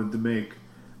they wanted to make.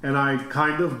 And I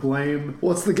kind of blame.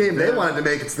 Well, it's the game they wanted to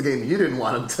make. It's the game you didn't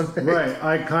want them to make. Right,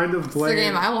 I kind of It's blame. the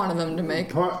game I wanted them to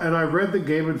make. And I read the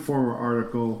Game Informer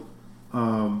article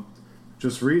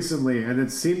just recently, and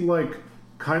it seemed like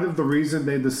kind of the reason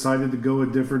they decided to go a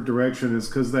different direction is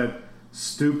because that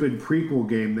stupid prequel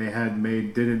game they had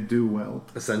made didn't do well.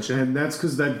 Ascension. And that's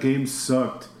because that game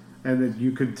sucked, and that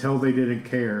you could tell they didn't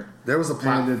care. There was a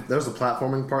And there was a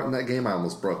platforming part in that game. I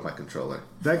almost broke my controller.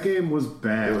 that game was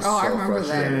bad. It was Oh, I so remember that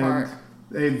frustrating. part.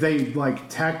 And they like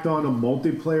tacked on a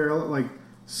multiplayer, like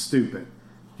stupid.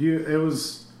 It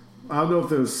was. I don't know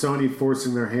if it was Sony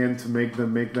forcing their hand to make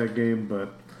them make that game,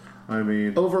 but I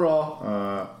mean,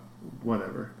 Overall,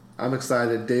 whatever. I'm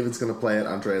excited. David's going to play it.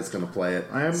 Andrea's going to play it.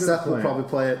 I am gonna Seth will play it. probably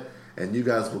play it, and you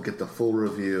guys will get the full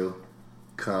review.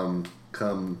 Come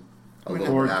a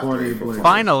little bit after 420 April Blade. 20th.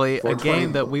 Finally, a 420.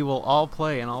 game that we will all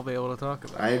play and I'll be able to talk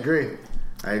about. I agree.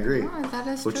 Oh, that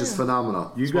is Which true. is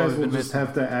phenomenal. You That's what guys we've will been just missing.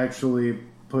 have to actually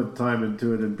put time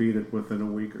into it and beat it within a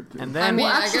week or two. And I then mean,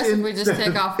 I actually, guess if we just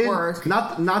take off work.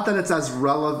 Not that it's as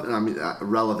relevant. I mean,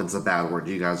 relevant's a bad word.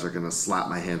 You guys are going to slap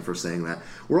my hand for saying that.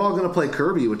 We're all going to play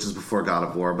Kirby, which is before God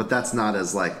of War, but that's not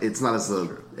as like it's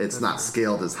not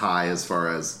scaled as high as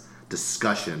far as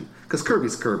discussion because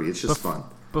Kirby's Kirby. It's just fun.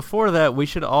 before that, we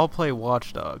should all play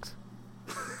Watch Dogs.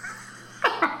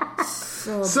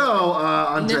 So,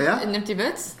 Andrea. Nifty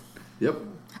Bits? Yep.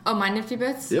 Oh, my Nifty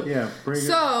Bits? Yep. yeah, bring it.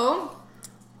 So,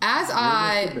 as Nifty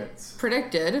I Bits.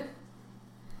 predicted,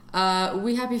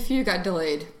 We Happy Few got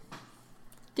delayed.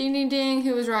 Ding, ding, ding.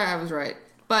 Who was right? I was right.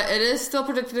 But it is still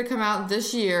predicted to come out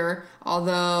this year,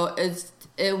 although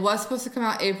it was supposed to come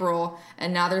out April,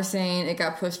 and now they're saying it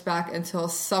got pushed back until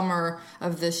summer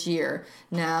of this year.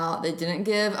 Now, they didn't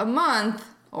give a month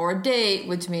or a date,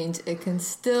 which means it can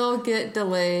still get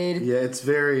delayed. Yeah, it's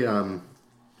very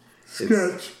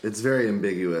Sketch. It's very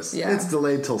ambiguous. Yeah. It's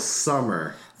delayed till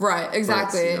summer. Right,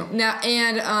 exactly. you know. Now,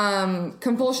 and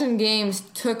Compulsion Games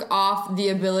took off the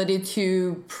ability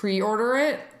to pre-order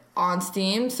it on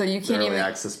Steam, so you can't Early even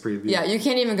access preview. Yeah, you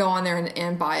can't even go on there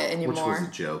and buy it which anymore. was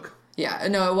a joke. Yeah,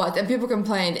 no, it was. And people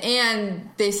complained. And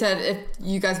they said if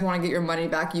you guys want to get your money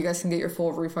back, you guys can get your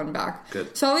full refund back.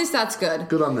 Good. So at least that's good.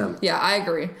 Good on them. Yeah, I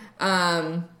agree.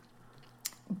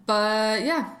 But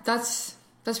yeah, that's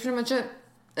pretty much it.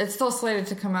 It's still slated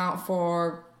to come out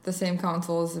for the same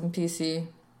consoles and PC.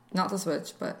 Not the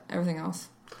Switch, but everything else.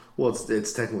 Well,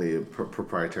 it's technically a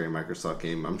proprietary Microsoft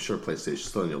game. I'm sure PlayStation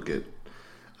still you'll get.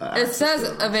 It access says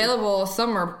to it. available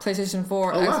summer PlayStation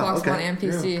 4, Oh, wow, Xbox okay. One, and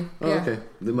PC. Oh, Yeah. okay.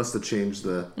 They must have changed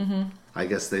the. Mm-hmm. I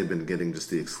guess they've been getting just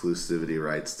the exclusivity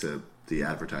rights to the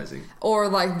advertising, Or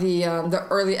like the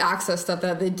early access stuff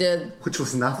that they did, which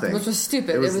was nothing. which was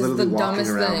stupid. It was the literally walking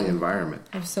dumbest around thing. the environment.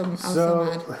 I was so mad.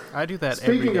 So, I do that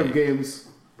every speaking day. of games,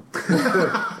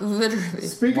 Literally.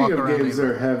 speaking Walk of around games that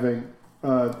are having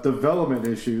development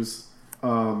issues,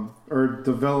 or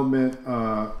development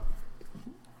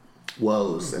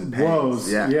Woes and pains.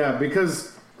 woes. Yeah.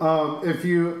 Because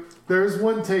there's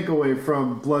one takeaway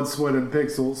from Blood, Sweat, and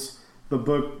Pixels the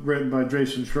book written by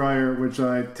Jason Schreier, which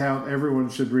I tout everyone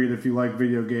should read if you like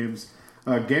video games.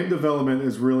 Game development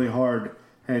is really hard,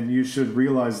 and you should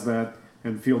realize that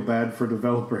and feel bad for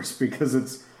developers because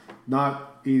it's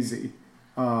not easy.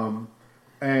 So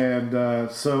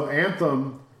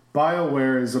Anthem,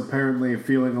 BioWare is apparently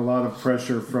feeling a lot of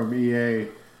pressure from EA.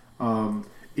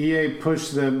 EA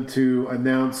pushed them to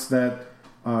announce that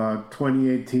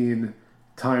 2018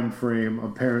 time frame,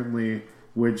 apparently,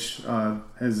 which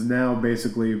has now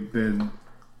basically been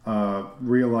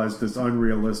realized as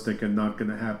unrealistic and not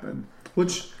going to happen.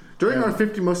 Which, during our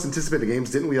 50 most anticipated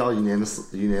games, didn't we all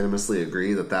unanimously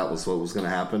agree that that was what was going to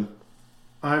happen?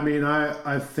 I mean,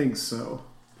 I think so.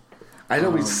 I know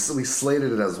we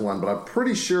slated it as one, but I'm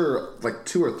pretty sure like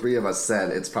 2 or 3 of us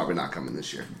said it's probably not coming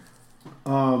this year.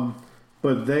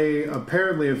 But they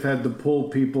apparently have had to pull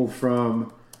people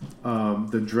from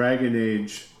the Dragon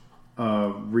Age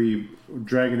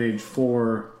Dragon Age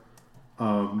 4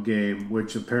 game,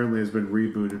 which apparently has been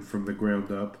rebooted from the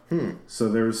ground up. So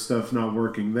there's stuff not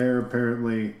working there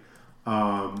apparently,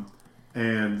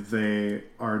 and they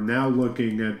are now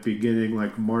looking at beginning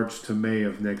like March to May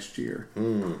of next year.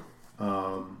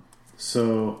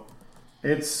 So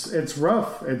it's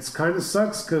rough. It's kind of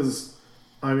sucks because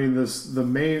I mean the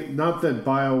main, not that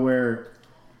BioWare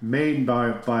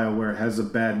has a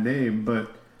bad name,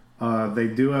 but they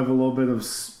do have a little bit of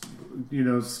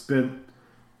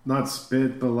not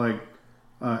spit, but like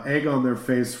egg on their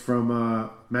face from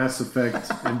Mass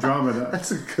Effect Andromeda. That's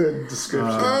a good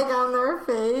description. Egg on their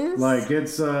face. Like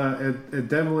it's it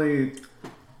definitely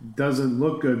doesn't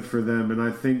look good for them, and I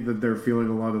think that they're feeling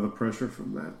a lot of the pressure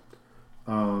from that.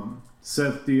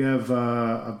 Seth, do you have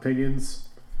opinions?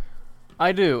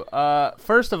 I do.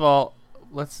 First of all,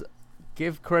 let's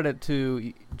give credit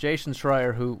to Jason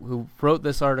Schreier who wrote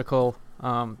this article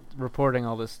reporting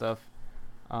all this stuff.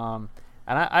 And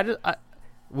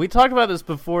we talked about this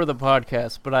before the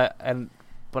podcast, but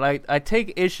I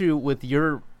take issue with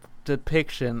your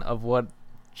depiction of what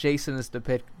Jason is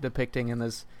depicting in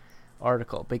this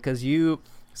article, because you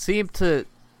seem to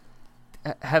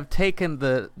have taken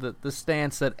the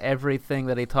stance that everything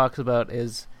that he talks about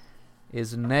is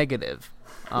negative.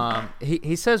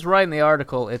 He says right in the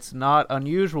article, it's not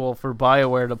unusual for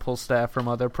BioWare to pull staff from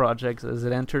other projects as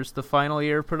it enters the final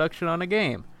year of production on a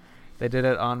game. They did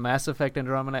it on Mass Effect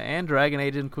Andromeda and Dragon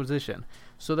Age Inquisition.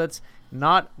 So that's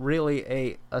not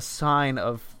really a sign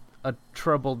of a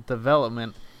troubled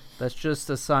development. That's just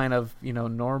a sign of,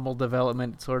 normal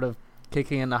development sort of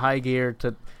kicking into high gear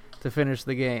to finish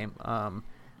the game.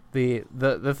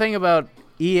 The thing about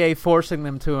EA forcing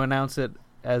them to announce it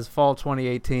as fall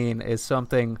 2018 is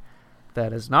something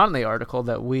that is not in the article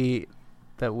that we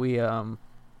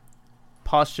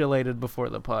postulated before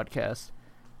the podcast.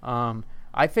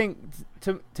 I think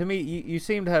to me you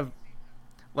seem to have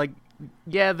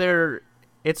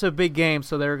it's a big game,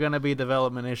 so there are going to be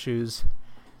development issues,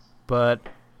 but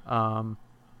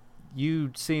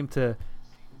you seem to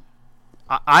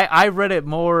I read it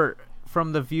more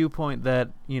from the viewpoint that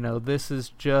this is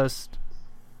just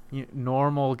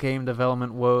normal game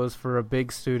development woes for a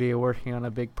big studio working on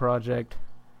a big project.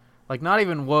 Like, not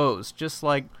even woes, just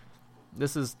like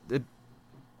this is it.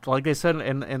 Like they said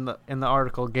in the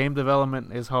article, game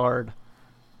development is hard,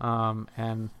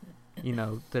 and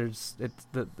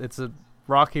it's a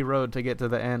rocky road to get to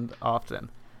the end often.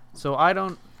 So I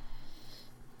don't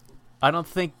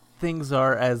think things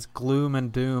are as gloom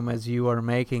and doom as you are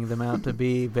making them out to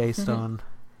be based on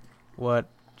what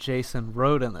Jason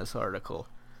wrote in this article.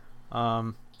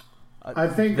 I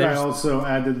think I also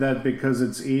added that because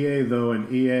it's EA though,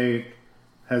 and EA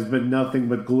has been nothing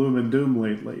but gloom and doom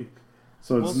lately.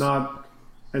 So it's not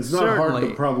hard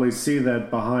to probably see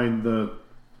that behind the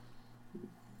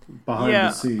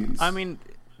scenes. I mean,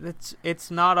 it's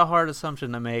not a hard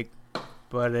assumption to make,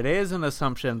 but it is an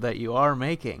assumption that you are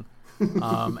making.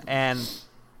 And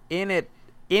in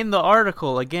the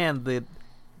article again,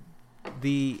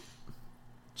 the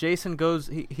Jason goes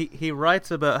he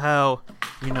writes about how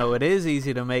it is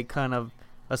easy to make kind of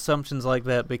assumptions like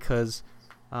that because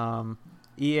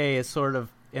EA is sort of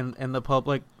in the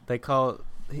public.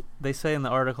 They say in the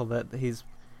article that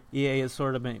EA is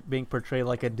sort of being portrayed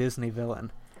like a Disney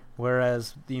villain,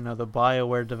 whereas the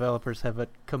BioWare developers have a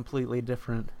completely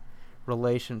different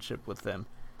relationship with them.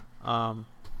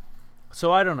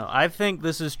 So I don't know. I think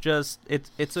this is just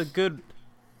it's a good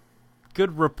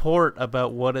report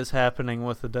about what is happening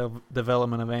with the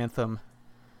development of Anthem,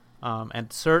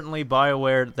 and certainly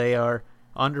BioWare, they are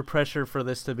under pressure for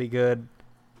this to be good.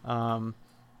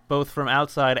 Both from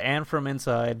outside and from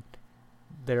inside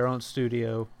their own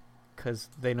studio, because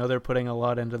they know they're putting a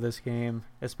lot into this game,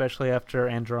 especially after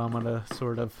Andromeda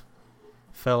sort of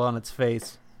fell on its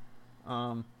face.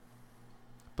 But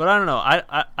I don't know.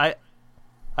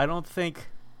 I don't think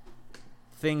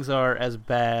things are as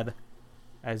bad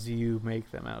as you make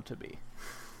them out to be.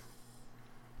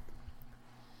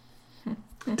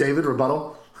 David,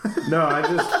 rebuttal? No,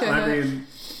 I mean,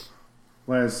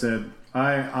 like I said,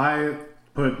 I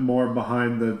put more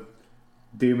behind the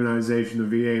demonization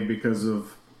of EA because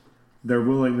of their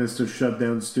willingness to shut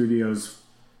down studios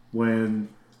when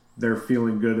they're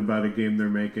feeling good about a game they're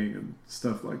making and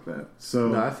stuff like that. So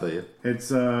No, I feel you.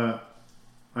 it's I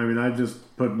mean, I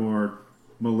just put more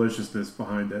maliciousness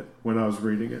behind it when I was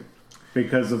reading it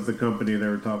because of the company they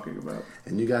were talking about.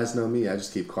 And you guys know me, I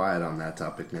just keep quiet on that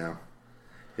topic now.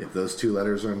 If those two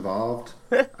letters are involved,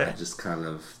 I just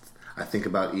I think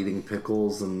about eating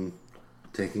pickles and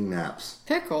taking naps.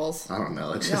 Pickles. I don't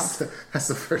know. That's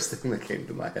the first thing that came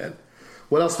to my head.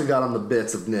 What else we got on the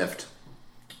bits of NIFT?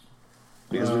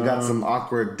 Because we've got some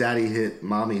awkward daddy hit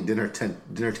mommy dinner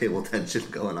table tension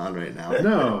going on right now.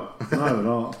 No, not at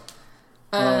all.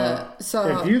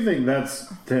 So If you think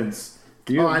that's tense,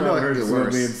 you I have know not it heard could get some of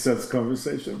worse. me and Seth's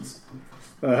conversations.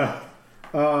 We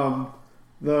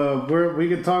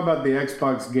could talk about the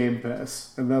Xbox Game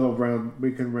Pass, and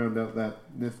we can round out that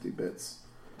nifty bits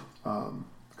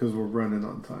because we're running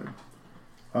on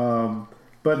time.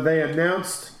 But they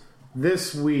announced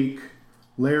this week,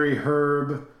 Larry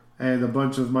Herb and a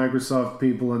bunch of Microsoft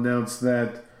people announced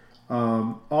that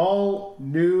all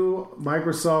new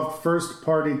Microsoft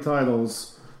first-party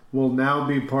titles will now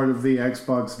be part of the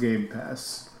Xbox Game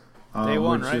Pass. Day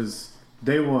one, which right? is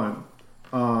day one.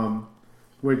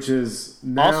 Which is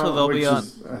now. Also, they'll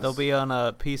which be on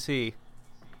a PC,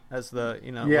 as the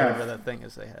Yeah. whatever that thing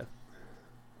is they have.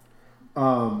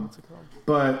 What's it called?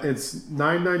 But it's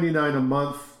 $9.99 a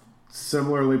month,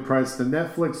 similarly priced to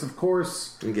Netflix, of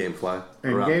course, And Gamefly.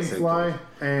 and around the same GameFly,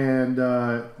 and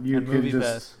you And can Movie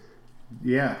just Pass.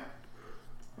 yeah,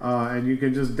 and you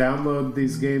can just download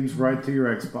these games right to your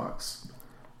Xbox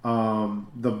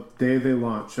the day they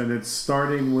launch, and it's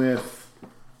starting with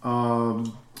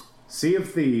Sea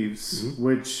of Thieves,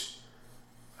 which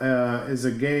is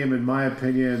a game, in my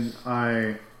opinion,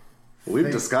 We've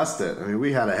think- discussed it. I mean,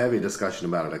 we had a heavy discussion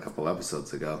about it a couple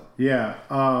episodes ago. Yeah,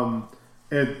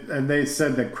 and they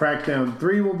said that Crackdown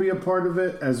 3 will be a part of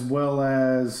it, as well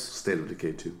as State of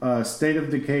Decay 2. State of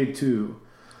Decay 2,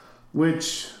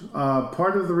 which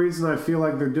part of the reason I feel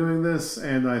like they're doing this,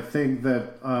 and I think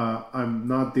that I'm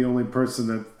not the only person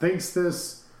that thinks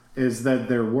this, is that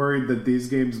they're worried that these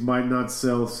games might not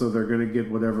sell, so they're going to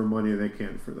get whatever money they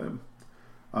can for them.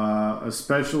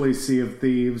 Especially Sea of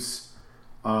Thieves.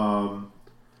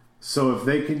 So if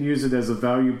they can use it as a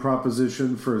value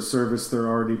proposition for a service they're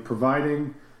already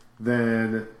providing,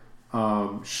 then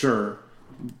sure,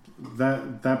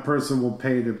 that person will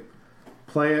pay to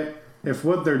play it. If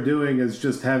what they're doing is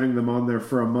just having them on there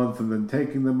for a month and then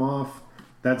taking them off,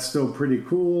 that's still pretty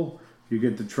cool. You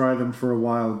get to try them for a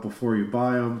while before you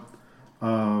buy them,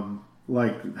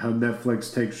 like how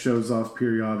Netflix takes shows off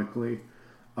periodically.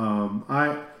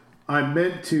 I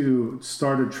meant to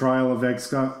start a trial of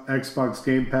Xbox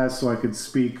Game Pass so I could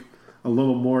speak a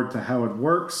little more to how it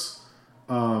works.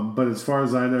 But as far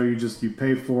as I know, you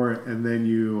pay for it and then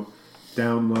you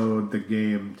download the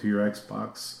game to your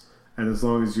Xbox. And as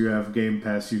long as you have Game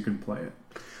Pass, you can play it.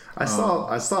 I saw,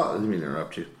 I didn't mean to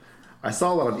interrupt you. I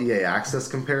saw a lot of EA Access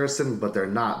comparison, but they're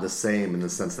not the same in the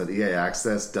sense that EA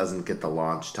Access doesn't get the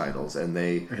launch titles, and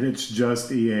it's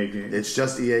just EA games. it's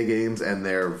just EA games, and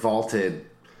they're vaulted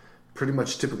pretty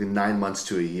much typically 9 months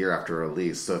to a year after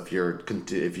release. So if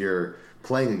you're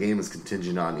playing a game that's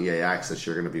contingent on EA Access,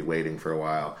 you're going to be waiting for a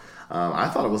while. I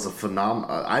thought it was a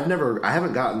phenomenal. I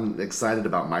haven't gotten excited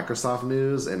about Microsoft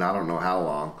news in I don't know how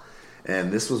long.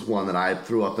 And this was one that I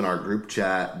threw up in our group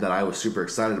chat that I was super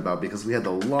excited about because we had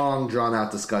the long, drawn-out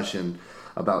discussion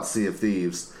about Sea of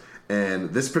Thieves.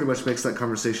 And this pretty much makes that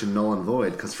conversation null and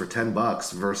void because for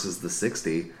 $10 versus the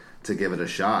 60 to give it a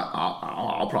shot,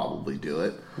 I'll probably do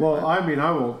it. Well, I mean,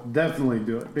 I will definitely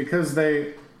do it because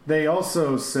they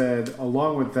also said,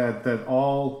 along with that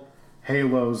all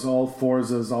Halos, all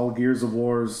Forzas, all Gears of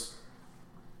Wars,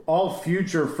 all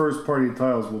future first-party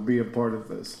titles will be a part of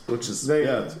this. Which is,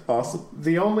 it's awesome.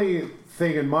 The only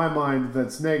thing in my mind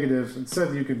that's negative, and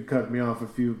Seth, you can cut me off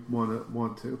if you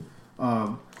want to.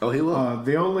 He will.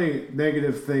 The only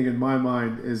negative thing in my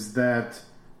mind is that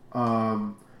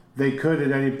they could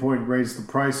at any point raise the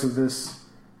price of this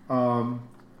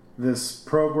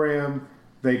program.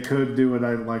 They could do it,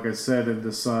 like I said, and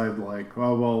decide like,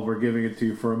 oh well, we're giving it to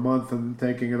you for a month and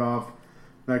taking it off,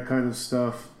 that kind of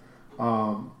stuff.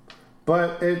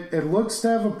 But it looks to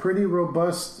have a pretty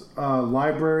robust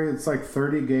library. It's like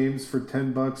 30 games for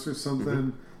 $10 or something.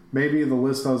 Mm-hmm. Maybe the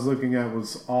list I was looking at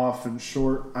was off and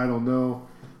short. I don't know.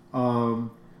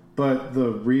 But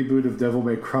the reboot of Devil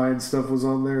May Cry and stuff was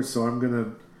on there, so I'm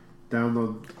gonna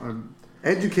download.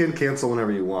 And you can cancel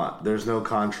whenever you want. There's no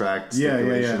contract Yeah,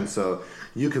 stipulation, yeah. so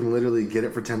you can literally get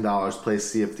it for $10. Play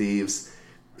Sea of Thieves.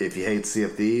 If you hate Sea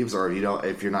of Thieves, or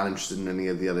if you're not interested in any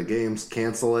of the other games,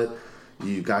 cancel it.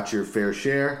 You got your fair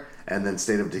share, and then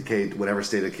State of Decay, whatever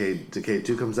State of Decay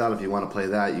 2 comes out, if you want to play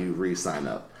that, you re-sign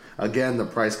up. Again, the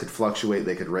price could fluctuate;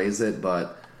 they could raise it,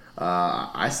 but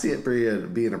I see it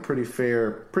being a pretty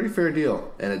fair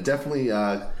deal, and it definitely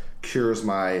cures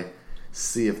my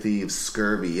Sea of Thieves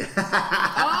scurvy.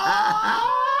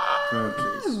 Oh,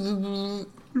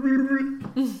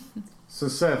 jeez. So,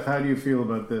 Seth, how do you feel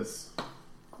about this?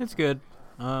 It's good.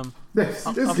 This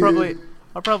I'll good.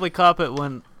 probably cop it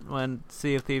when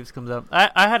Sea of Thieves comes out.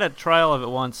 I had a trial of it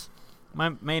once.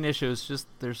 My main issue is just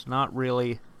there's not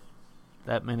really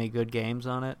that many good games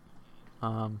on it.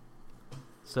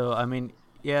 So I mean,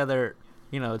 yeah, it's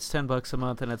 $10 a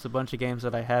month and it's a bunch of games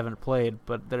that I haven't played,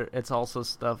 but it's also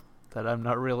stuff that I'm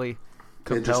not really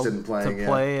compelled Interested in playing, to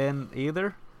play in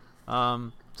either.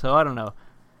 So I don't know.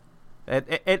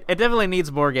 It definitely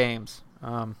needs more games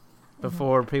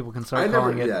before people can start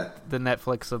calling it the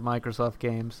Netflix of Microsoft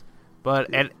games.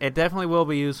 But it definitely will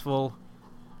be useful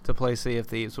to play Sea of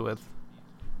Thieves with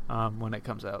when it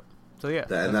comes out. So yeah,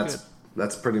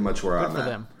 that's pretty much where good I'm for at.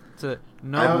 them. It's a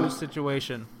no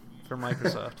situation for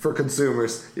Microsoft. For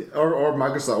consumers, or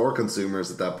Microsoft, or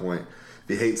consumers at that point. If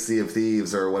you hate Sea of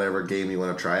Thieves or whatever game you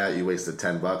want to try out, you wasted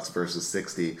 $10 versus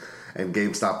 $60, and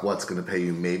GameStop, what's going to pay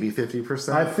you maybe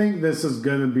 50%? I think this is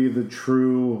going to be the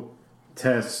true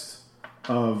test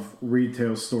of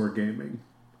retail store gaming.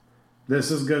 This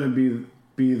is going to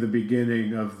be the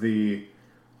beginning of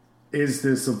is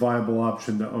this a viable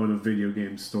option to own a video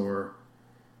game store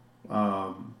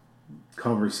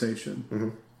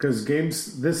conversation? Because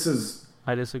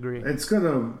I disagree. It's going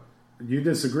to... You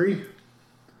disagree?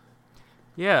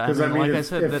 Yeah, Because like I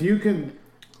said, if you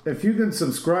can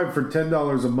subscribe for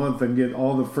 $10 a month and get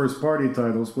all the first party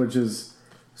titles, which is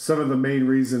some of the main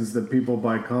reasons that people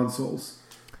buy consoles.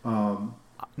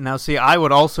 Now, see, I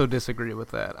would also disagree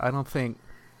with that. I don't think.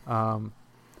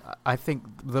 I think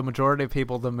the majority of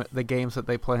people, the games that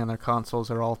they play on their consoles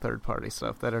are all third party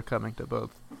stuff that are coming to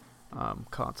both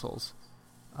consoles.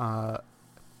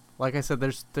 Like I said,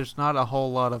 there's not a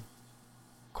whole lot of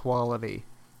quality,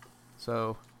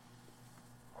 so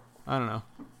I don't know.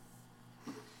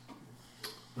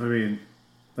 I mean,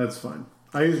 that's fine.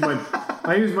 I use my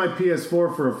PS4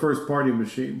 for a first party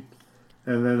machine,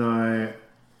 and then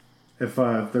if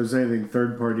there's anything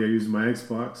third party, I use my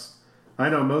Xbox. I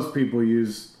know most people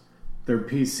use their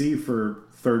PC for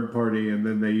third party, and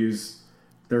then they use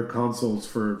their consoles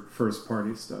for first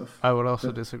party stuff. I would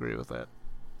also disagree with that.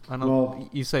 I don't. Well,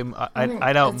 you say I think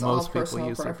I doubt it's all most people personal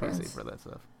use their preference. PC for that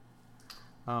stuff.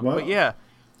 What? But yeah,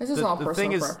 This is all the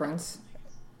personal thing is, preference.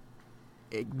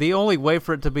 the only way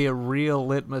for it to be a real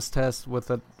litmus test with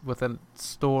a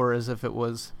store is if it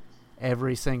was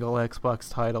every single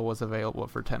Xbox title was available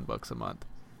for $10 a month,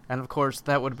 and of course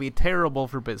that would be terrible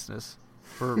for business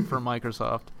for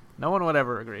Microsoft. No one would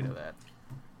ever agree to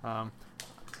that.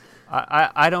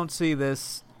 I don't see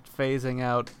this phasing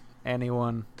out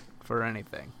anyone for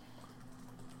anything.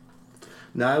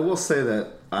 Now I will say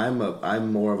that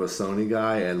I'm more of a Sony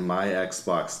guy, and my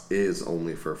Xbox is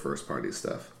only for first party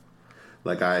stuff.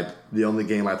 Like the only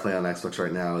game I play on Xbox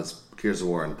right now is Gears of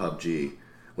War and PUBG,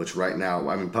 which right now,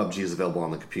 I mean, PUBG is available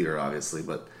on the computer, obviously,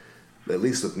 but at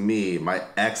least with me, my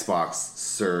Xbox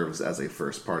serves as a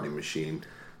first party machine.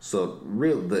 So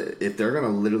if they're gonna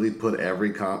literally put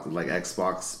every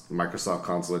Xbox, Microsoft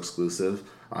console exclusive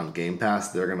on Game Pass,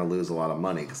 they're gonna lose a lot of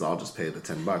money because I'll just pay the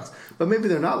 $10. But maybe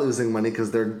they're not losing money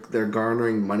because they're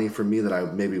garnering money from me that I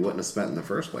maybe wouldn't have spent in the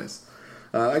first place.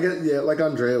 I guess, yeah, like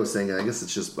Andrea was saying, I guess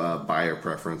it's just buyer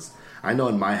preference. I know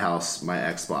in my house, my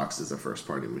Xbox is a first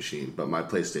party machine, but my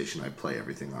PlayStation I play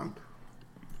everything on.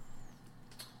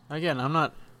 Again, I'm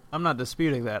not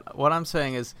disputing that. What I'm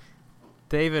saying is,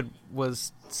 David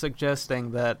was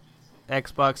suggesting that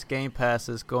Xbox Game Pass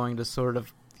is going to sort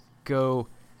of go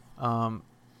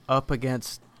up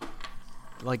against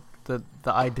like the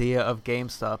idea of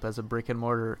GameStop as a brick and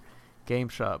mortar game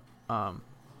shop.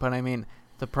 But I mean,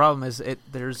 the problem is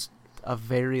there's a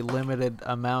very limited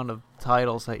amount of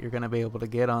titles that you're going to be able to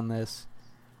get on this.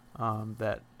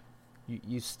 That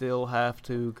you still have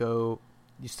to go.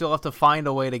 You still have to find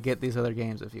a way to get these other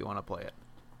games if you want to play it.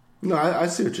 No, I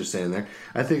see what you're saying there.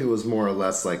 I think it was more or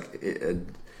less like,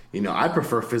 I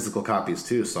prefer physical copies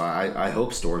too, so I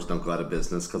hope stores don't go out of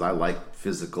business because I like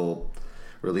physical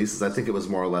releases. I think it was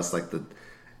more or less like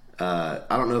I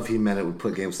don't know if he meant it would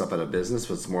put GameStop out of business,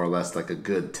 but it's more or less like a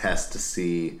good test to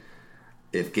see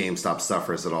if GameStop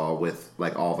suffers at all with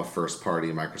like all the first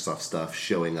party Microsoft stuff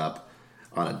showing up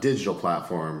on a digital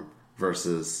platform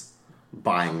versus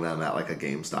buying them at like a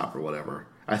GameStop or whatever.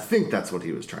 I think that's what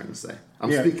he was trying to say.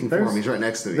 I'm speaking for him. He's right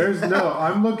next to me.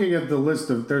 I'm looking at the list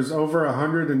there's over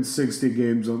 160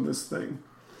 games on this thing.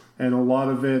 And a lot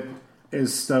of it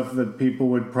is stuff that people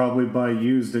would probably buy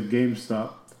used at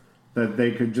GameStop that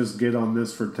they could just get on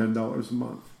this for $10 a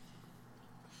month.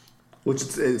 Which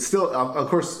it's still, of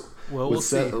course. Well, we'll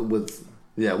see. We'll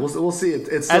see.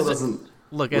 It still doesn't.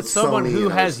 Look, as someone who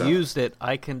has used it,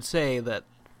 I can say that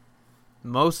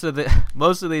most of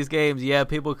these games,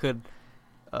 people could.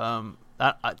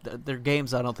 They're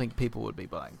games I don't think people would be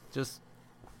buying. Just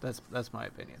that's my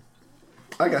opinion.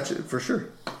 I got you for sure.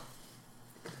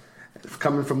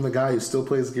 Coming from the guy who still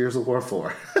plays Gears of War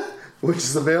 4, which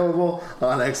is available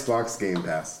on Xbox Game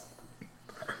Pass.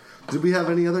 Did we have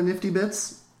any other nifty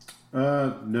bits?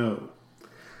 No.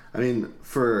 I mean,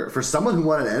 for someone who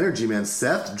wanted energy, man,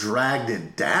 Seth dragged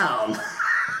it down.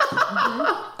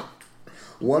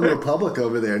 One Republic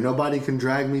over there. Nobody can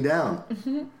drag me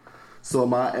down. So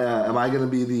am I going to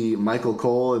be the Michael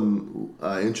Cole and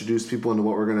introduce people into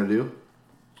what we're going to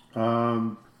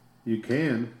do? You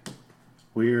can.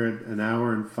 We're at an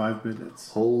hour and 5 minutes.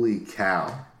 Holy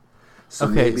cow! So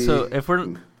okay, so if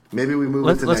we're maybe we move.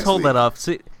 Let's hold that off.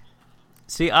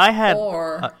 See, I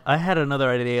had another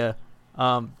idea.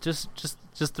 Just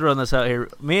throwing this out here.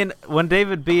 When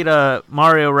David beat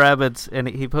Mario Rabbids and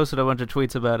he posted a bunch of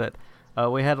tweets about it,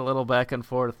 we had a little back and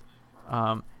forth.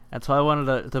 And so I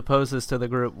wanted to pose this to the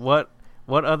group. What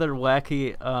other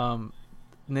wacky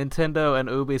Nintendo and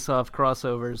Ubisoft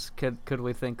crossovers could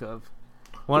we think of?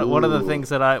 One of the things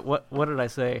that what did I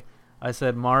say? I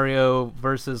said Mario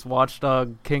versus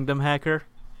Watchdog Kingdom Hacker.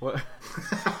 What?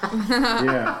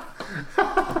 Yeah.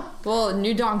 Well,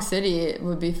 New Donk City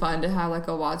would be fun to have like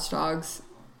a Watch Dogs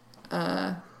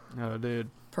person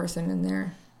in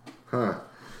there. Huh.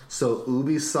 So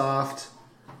Ubisoft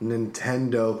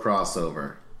Nintendo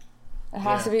crossover. It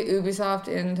has to be Ubisoft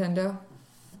and Nintendo.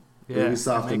 Yeah,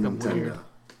 Ubisoft and Nintendo. Weird.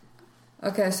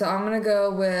 Okay, so I'm gonna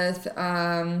go with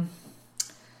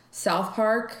South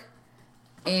Park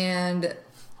and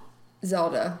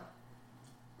Zelda.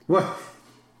 What?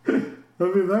 I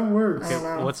mean, that works.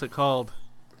 Okay, what's it called?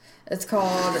 It's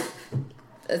called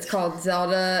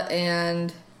Zelda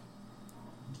and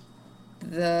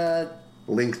the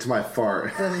Link to My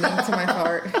Fart. The Link to My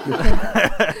Fart.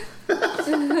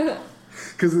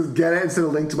 Because get it instead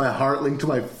of Link to My Heart, Link to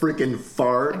My freaking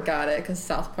fart. I got it because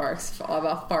South Park's all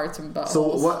about farts and buttholes.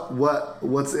 So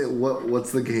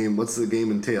what's the game? What's the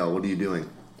game entail? What are you doing?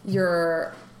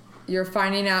 You're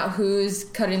finding out who's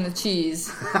cutting the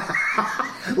cheese.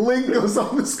 Link goes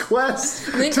on this quest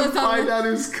to find out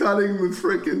who's cutting the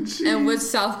freaking cheese. And which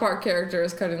South Park character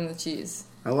is cutting the cheese.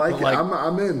 I like it.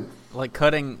 I'm in. Like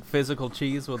cutting physical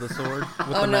cheese with a sword?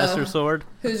 With the Master Sword?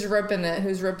 Who's ripping it?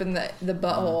 Who's ripping the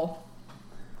butthole?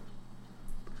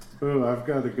 Ooh, I've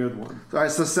got a good one. All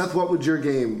right, so Seth, what was your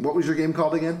game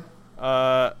called again?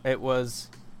 It was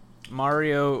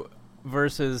Mario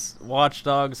versus Watch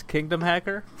Dogs Kingdom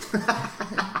Hacker.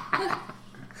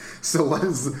 So what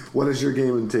does your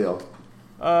game entail?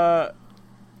 I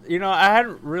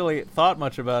hadn't really thought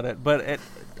much about it, but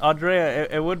Andrea,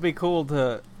 it would be cool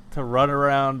to run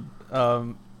around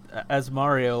as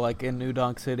Mario, like in New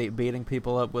Donk City, beating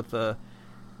people up with a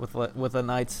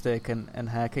nightstick and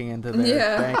hacking into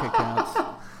their bank accounts.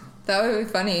 That would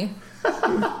be funny.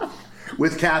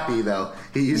 With Cappy, though,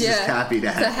 he uses Cappy to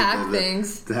hack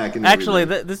things. Actually,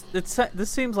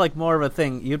 this seems like more of a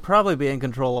thing. You'd probably be in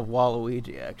control of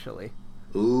Waluigi, actually.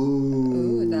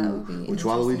 Ooh, that would be which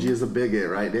Waluigi is a bigot,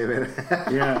 right, David?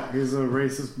 Yeah, he's a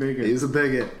racist bigot. He's a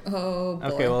bigot. Oh, boy.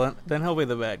 Okay, well then he'll be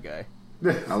the bad guy.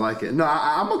 I like it. No,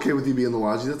 I'm okay with you being the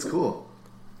Waluigi. That's cool.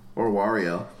 Or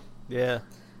Wario. Yeah.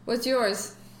 What's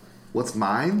yours? What's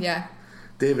mine? Yeah.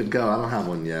 David, go. I don't have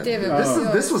one yet. David,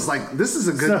 this is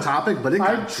a good topic, but it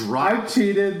got dropped. I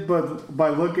cheated, but by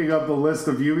looking up a list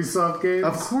of Ubisoft games.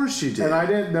 Of course you did. And I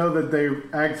didn't know that they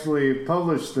actually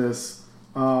published this,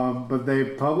 but they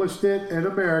published it in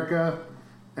America,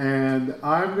 and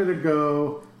I'm going to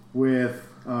go with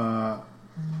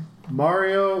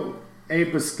Mario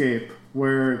Ape Escape,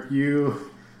 where you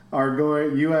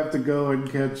have to go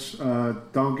and catch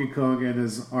Donkey Kong and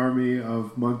his army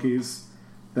of monkeys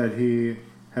that he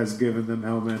has given them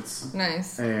helmets.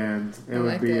 Nice. And it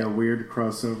would be a weird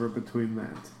crossover between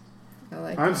that. I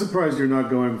like I'm it. surprised you're not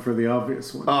going for the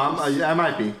obvious one. I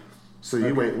might be. So you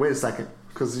Okay. wait a second,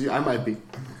 because I might be.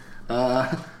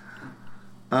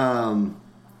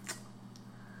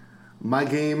 My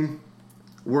game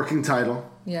working title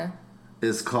Yeah.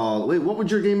 is called. Wait, what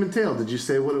would your game entail? Did you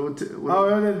say what it would? It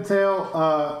would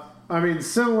entail,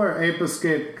 similar Ape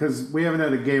Escape, because we haven't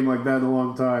had a game like that in a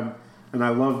long time, and I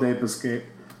loved Ape Escape.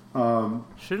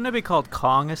 Shouldn't it be called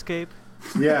Kong Escape?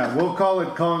 Yeah, we'll call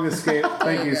it Kong Escape.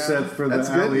 Thank you, go. Seth, for That's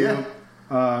the good. alley-oop.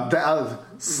 Yeah.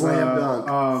 Slam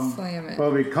dunk. Slam it. Well,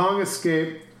 it'll be Kong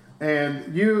Escape,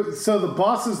 and so the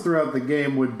bosses throughout the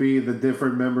game would be the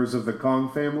different members of the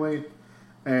Kong family,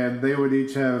 and they would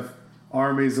each have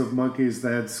armies of monkeys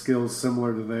that had skills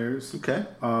similar to theirs. Okay.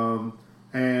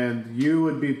 And you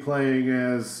would be playing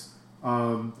as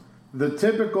you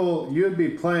would be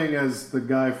playing as the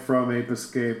guy from Ape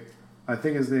Escape. I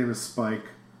think his name is Spike.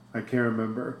 I can't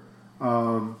remember.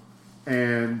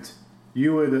 And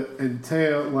you would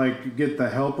entail, like, get the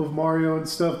help of Mario and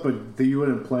stuff, but you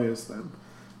wouldn't play as them.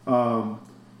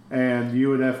 And you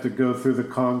would have to go through the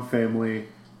Kong family,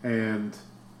 and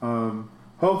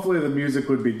hopefully the music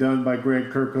would be done by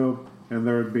Grant Kirkhope, and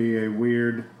there would be a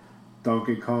weird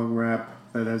Donkey Kong rap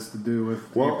that has to do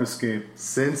with Ape Escape.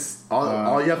 Since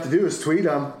all you have to do is tweet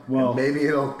them, well, maybe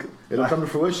it'll come to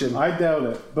fruition. I doubt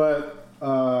it, but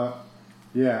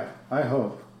yeah, I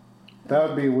hope. That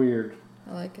would be weird.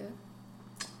 I like it.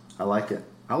 I like it.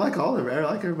 I like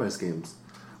everybody's games.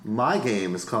 My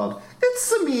game is called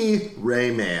It's a Me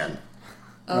Rayman.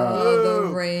 Oh,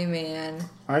 the Rayman.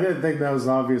 I didn't think that was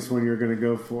obvious when you were going to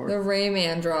go for The it.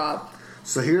 Rayman drop.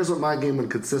 So here's what my game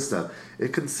would consist of.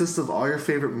 It consists of all your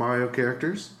favorite Mario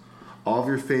characters, all of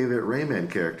your favorite Rayman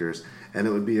characters, and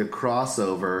it would be a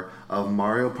crossover of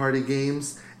Mario Party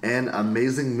games and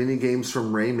amazing mini games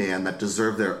from Rayman that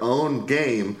deserve their own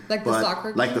game. Like the soccer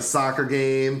game? Like the soccer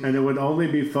game. And it would only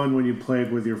be fun when you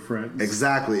played with your friends.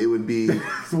 Exactly. It would be...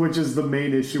 Which is the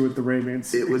main issue with the Rayman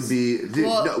series. It would be...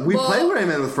 Well, we play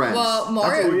Rayman with friends. Well,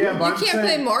 Mario, That's- yeah, but you I'm can't saying-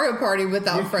 play Mario Party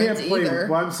without friends play, either.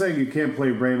 Well, I'm saying you can't play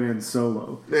Rayman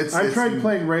solo. I tried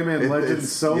playing Rayman Legends it's-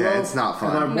 solo. yeah, it's not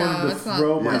fun. And I wanted to it's not,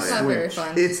 throw my it's not very Switch.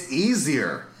 fun. It's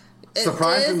easier. It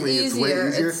Surprisingly, is it's way easier.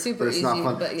 easier, It's super but it's not easy,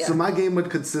 fun. but yeah. So my game would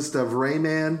consist of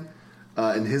Rayman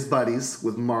and his buddies,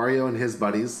 with Mario and his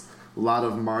buddies. A lot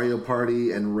of Mario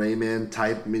Party and Rayman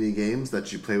type mini games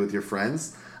that you play with your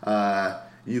friends.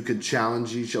 You could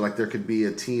challenge each other, like there could be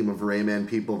a team of Rayman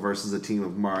people versus a team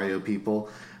of Mario people,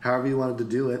 however you wanted to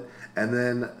do it. And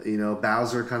then,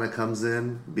 Bowser kind of comes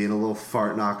in, being a little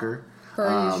fart knocker.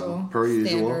 Per usual.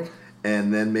 Standard.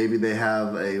 And then maybe they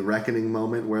have a reckoning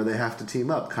moment where they have to team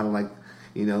up, kind of like,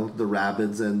 the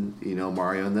Rabbids and,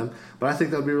 Mario and them. But I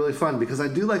think that would be really fun because I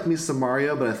do like me some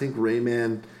Mario, but I think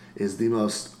Rayman is the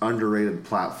most underrated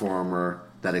platformer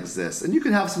that exists. And you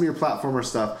can have some of your platformer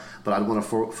stuff, but I'd want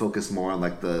to focus more on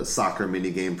like the soccer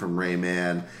mini game from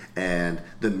Rayman and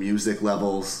the music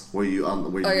levels where you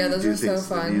those do are so things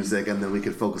to the fun. music, and then we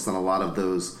could focus on a lot of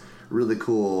those really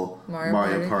cool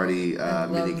Mario Party I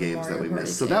love mini games that Mario we Party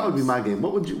missed. So that would be games. my game.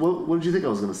 What did you think I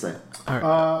was going to say? All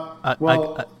right.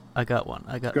 Well, I got one.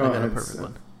 I got go a ahead, perfect Seth.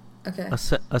 one. Okay.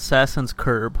 Assassin's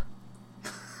Curb.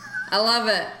 I love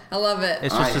it. I love it.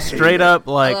 It's I just a hate straight it. up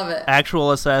I love it.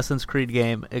 actual Assassin's Creed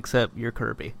game, except you're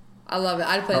Kirby. I love it.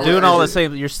 I'd play that. Doing all the is it-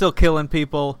 same. You're still killing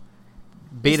people,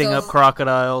 beating still- up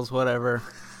crocodiles, whatever.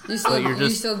 You still, you're you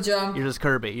just- still jump. You're just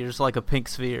Kirby. You're just like a pink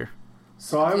sphere.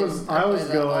 So I was Dude, I play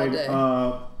that all going. day.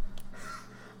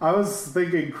 I was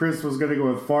thinking Chris was going to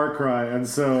go with Far Cry, and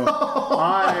so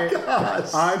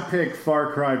I picked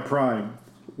Far Cry Prime,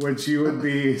 which you would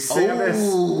be Samus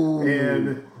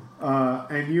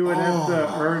and you would have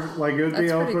to earn, like, it would be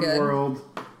That's pretty open good. world,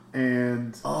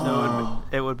 and No,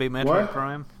 it would be Metroid What?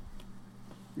 Prime.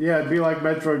 yeah, it'd be like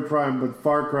Metroid Prime, but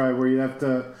Far Cry, where you have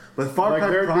to. But Far Like, Cry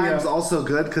there'd be Prime a- is also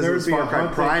good because it there'd was be Far a Cry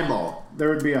hunting- Primal. There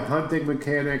would be a hunting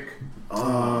mechanic.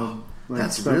 Like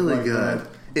That's stuff really like good. that.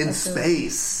 In That's good.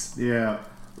 space. Yeah.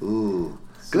 Ooh.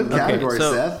 Good category,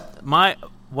 so Seth.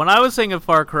 when I was thinking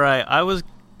Far Cry, I was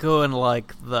going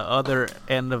like the other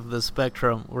end of the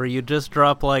spectrum, where you just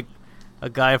drop like a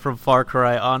guy from Far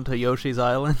Cry onto Yoshi's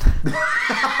Island.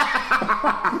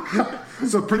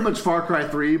 So pretty much Far Cry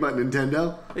 3, but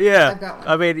Nintendo. Yeah, I've got one.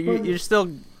 I mean, you're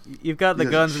still, you've got the You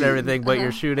guys are guns and cheating. everything, but you're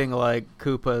Uh-huh. shooting like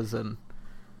Koopas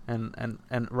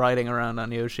and riding around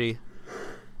on Yoshi.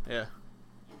 Yeah,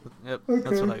 yep,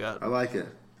 that's what I got. I like it.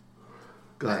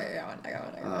 Go I ahead. got one. I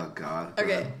got one. Oh, God. Go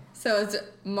Okay, ahead. so it's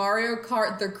Mario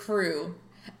Kart: The Crew,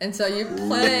 and so you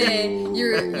play.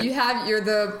 You're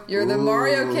the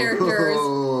Mario characters,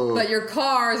 Ooh. but your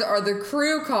cars are the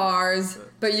crew cars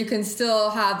but you can still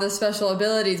have the special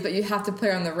abilities, but you have to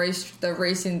play on the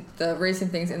racing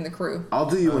things in the crew. I'll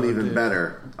do you one even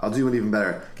better.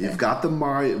 You've got the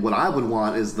Mario. What I would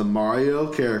want is the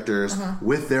Mario characters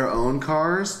with their own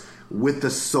cars, with the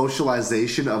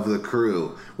socialization of the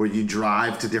crew, where you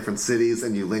drive to different cities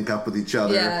and you link up with each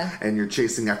other, and you're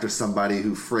chasing after somebody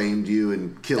who framed you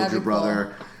and killed That'd your be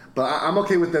brother. cool. But I'm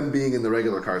okay with them being in the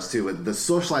regular cars too. With the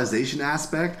socialization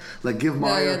aspect, like give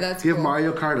Mario cool.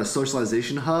 Mario Kart a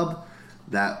socialization hub.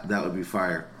 That would be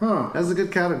fire. Huh. That's a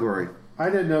good category. I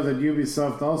didn't know that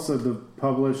Ubisoft also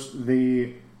published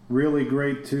the really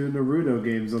great 2 Naruto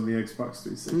games on the Xbox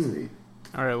 360.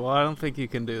 All right, well, I don't think you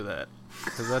can do that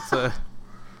because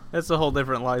that's a whole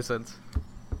different license.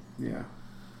 Yeah.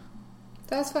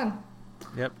 That's fun.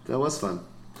 Yep. That was fun.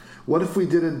 What if we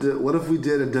did a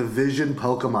Division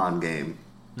Pokemon game?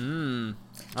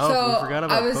 Oh, So, we forgot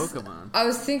about I was- Pokemon. I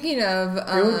was thinking of.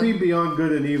 It would be Beyond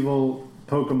Good and Evil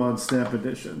Pokemon Snap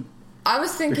Edition. I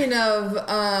was thinking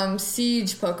of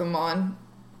Siege Pokemon.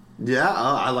 Yeah,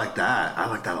 I like that. I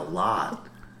like that a lot.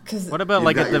 Cause What about You've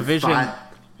like got a your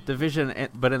division,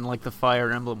 but in like the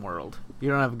Fire Emblem world? You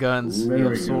don't have guns, There you we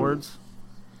have go. swords.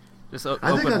 Just I think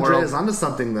open Andrea's world. onto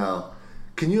something though.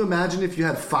 Can you imagine if you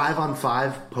had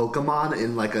 5-on-5 Pokemon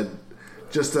in like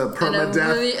just a permadeath,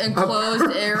 really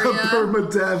enclosed area? A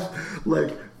permadeath,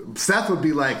 like Seth would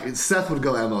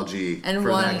go MLG and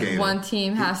for that game. one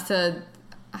team has to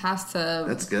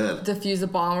That's good. defuse a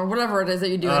bomb or whatever it is that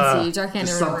you do in Siege. I can't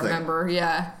just even something. remember.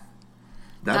 Yeah.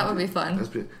 That would be fun.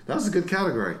 That was a good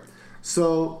category.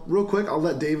 So, real quick, I'll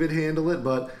let David handle it,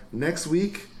 but next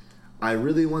week, I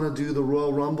really want to do the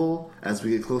Royal Rumble as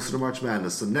we get closer to March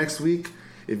Madness. So, next week,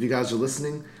 if you guys are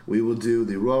listening, we will do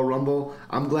the Royal Rumble.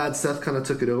 I'm glad Seth kind of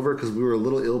took it over because we were a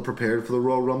little ill-prepared for the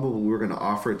Royal Rumble, but we were going to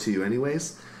offer it to you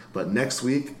anyways. But next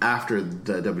week, after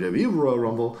the WWE Royal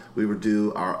Rumble, we will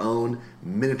do our own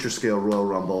miniature scale Royal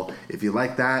Rumble. If you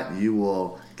like that, you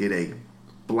will get a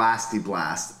blasty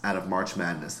blast out of March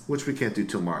Madness, which we can't do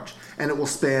till March. And it will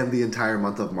span the entire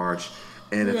month of March.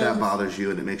 And if that bothers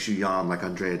you and it makes you yawn like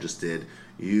Andrea just did,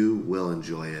 you will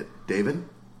enjoy it. David?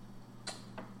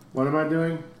 What am I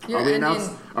doing?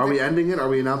 Are we ending it? Are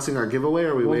we announcing our giveaway?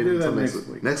 Or are we We'll waiting do that until next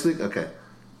week. Next week? Okay.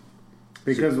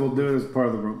 Because we'll do it as part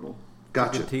of the Rumble.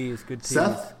 Gotcha. Good tease.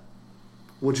 Seth,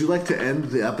 would you like to end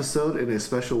the episode in a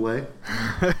special way?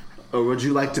 Or would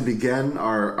you like to begin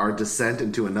our descent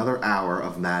into another hour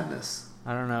of madness?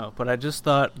 I don't know, but I just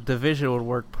thought Division would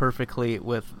work perfectly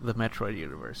with the Metroid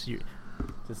universe.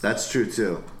 That's true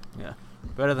too. Yeah,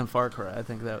 better than Far Cry. I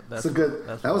think that's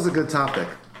That was a good topic.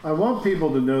 I want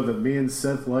people to know that me and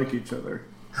Seth like each other.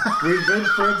 We've been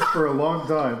friends for a long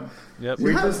time. Yep.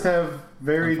 We just have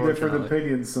very different Unfortunately.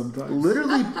 opinions sometimes.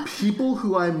 Literally, people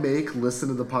who I make listen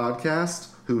to the podcast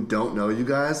who don't know you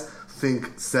guys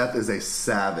think Seth is a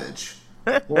savage.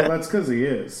 Well, that's because he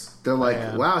is. They're like,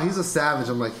 am. wow, he's a savage.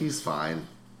 I'm like, he's fine.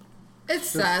 It's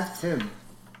Seth. Him.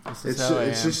 This is It's how I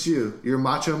it's am. just you. You're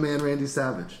Macho Man Randy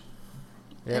Savage.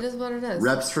 Yep. It is what it is.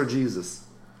 Reps for Jesus.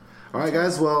 All right,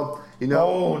 guys. Well, you know.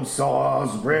 Bone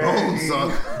saws ready.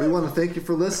 So we want to thank you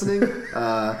for listening.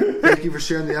 Thank you for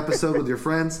sharing the episode with your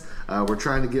friends. We're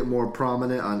trying to get more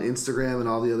prominent on Instagram and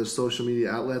all the other social media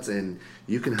outlets, and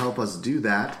you can help us do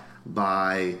that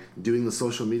by doing the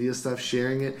social media stuff,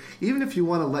 sharing it. Even if you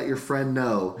want to let your friend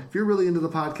know, if you're really into the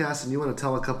podcast and you want to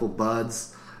tell a couple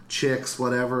buds, chicks,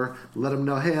 whatever, let them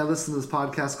know, hey, I listen to this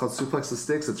podcast called Suplex the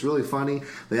Sticks. It's really funny.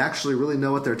 They actually really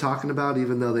know what they're talking about,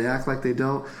 even though they act like they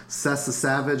don't. Seth's the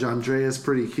savage. Andrea's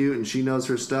pretty cute, and she knows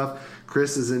her stuff.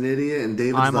 Chris is an idiot, and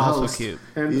David's I'm the also host. cute.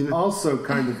 And also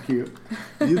kind of cute.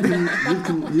 You can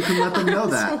let them know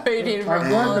that. Waiting for I'm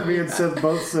glad all that of me you. and Seth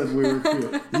both said we were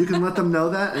cute. You can let them know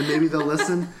that, and maybe they'll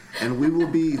listen, and we will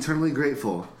be eternally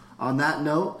grateful. On that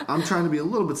note, I'm trying to be a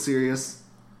little bit serious,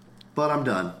 but I'm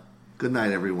done. Good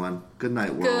night, everyone. Good night,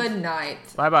 world. Good night.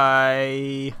 Bye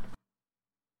bye.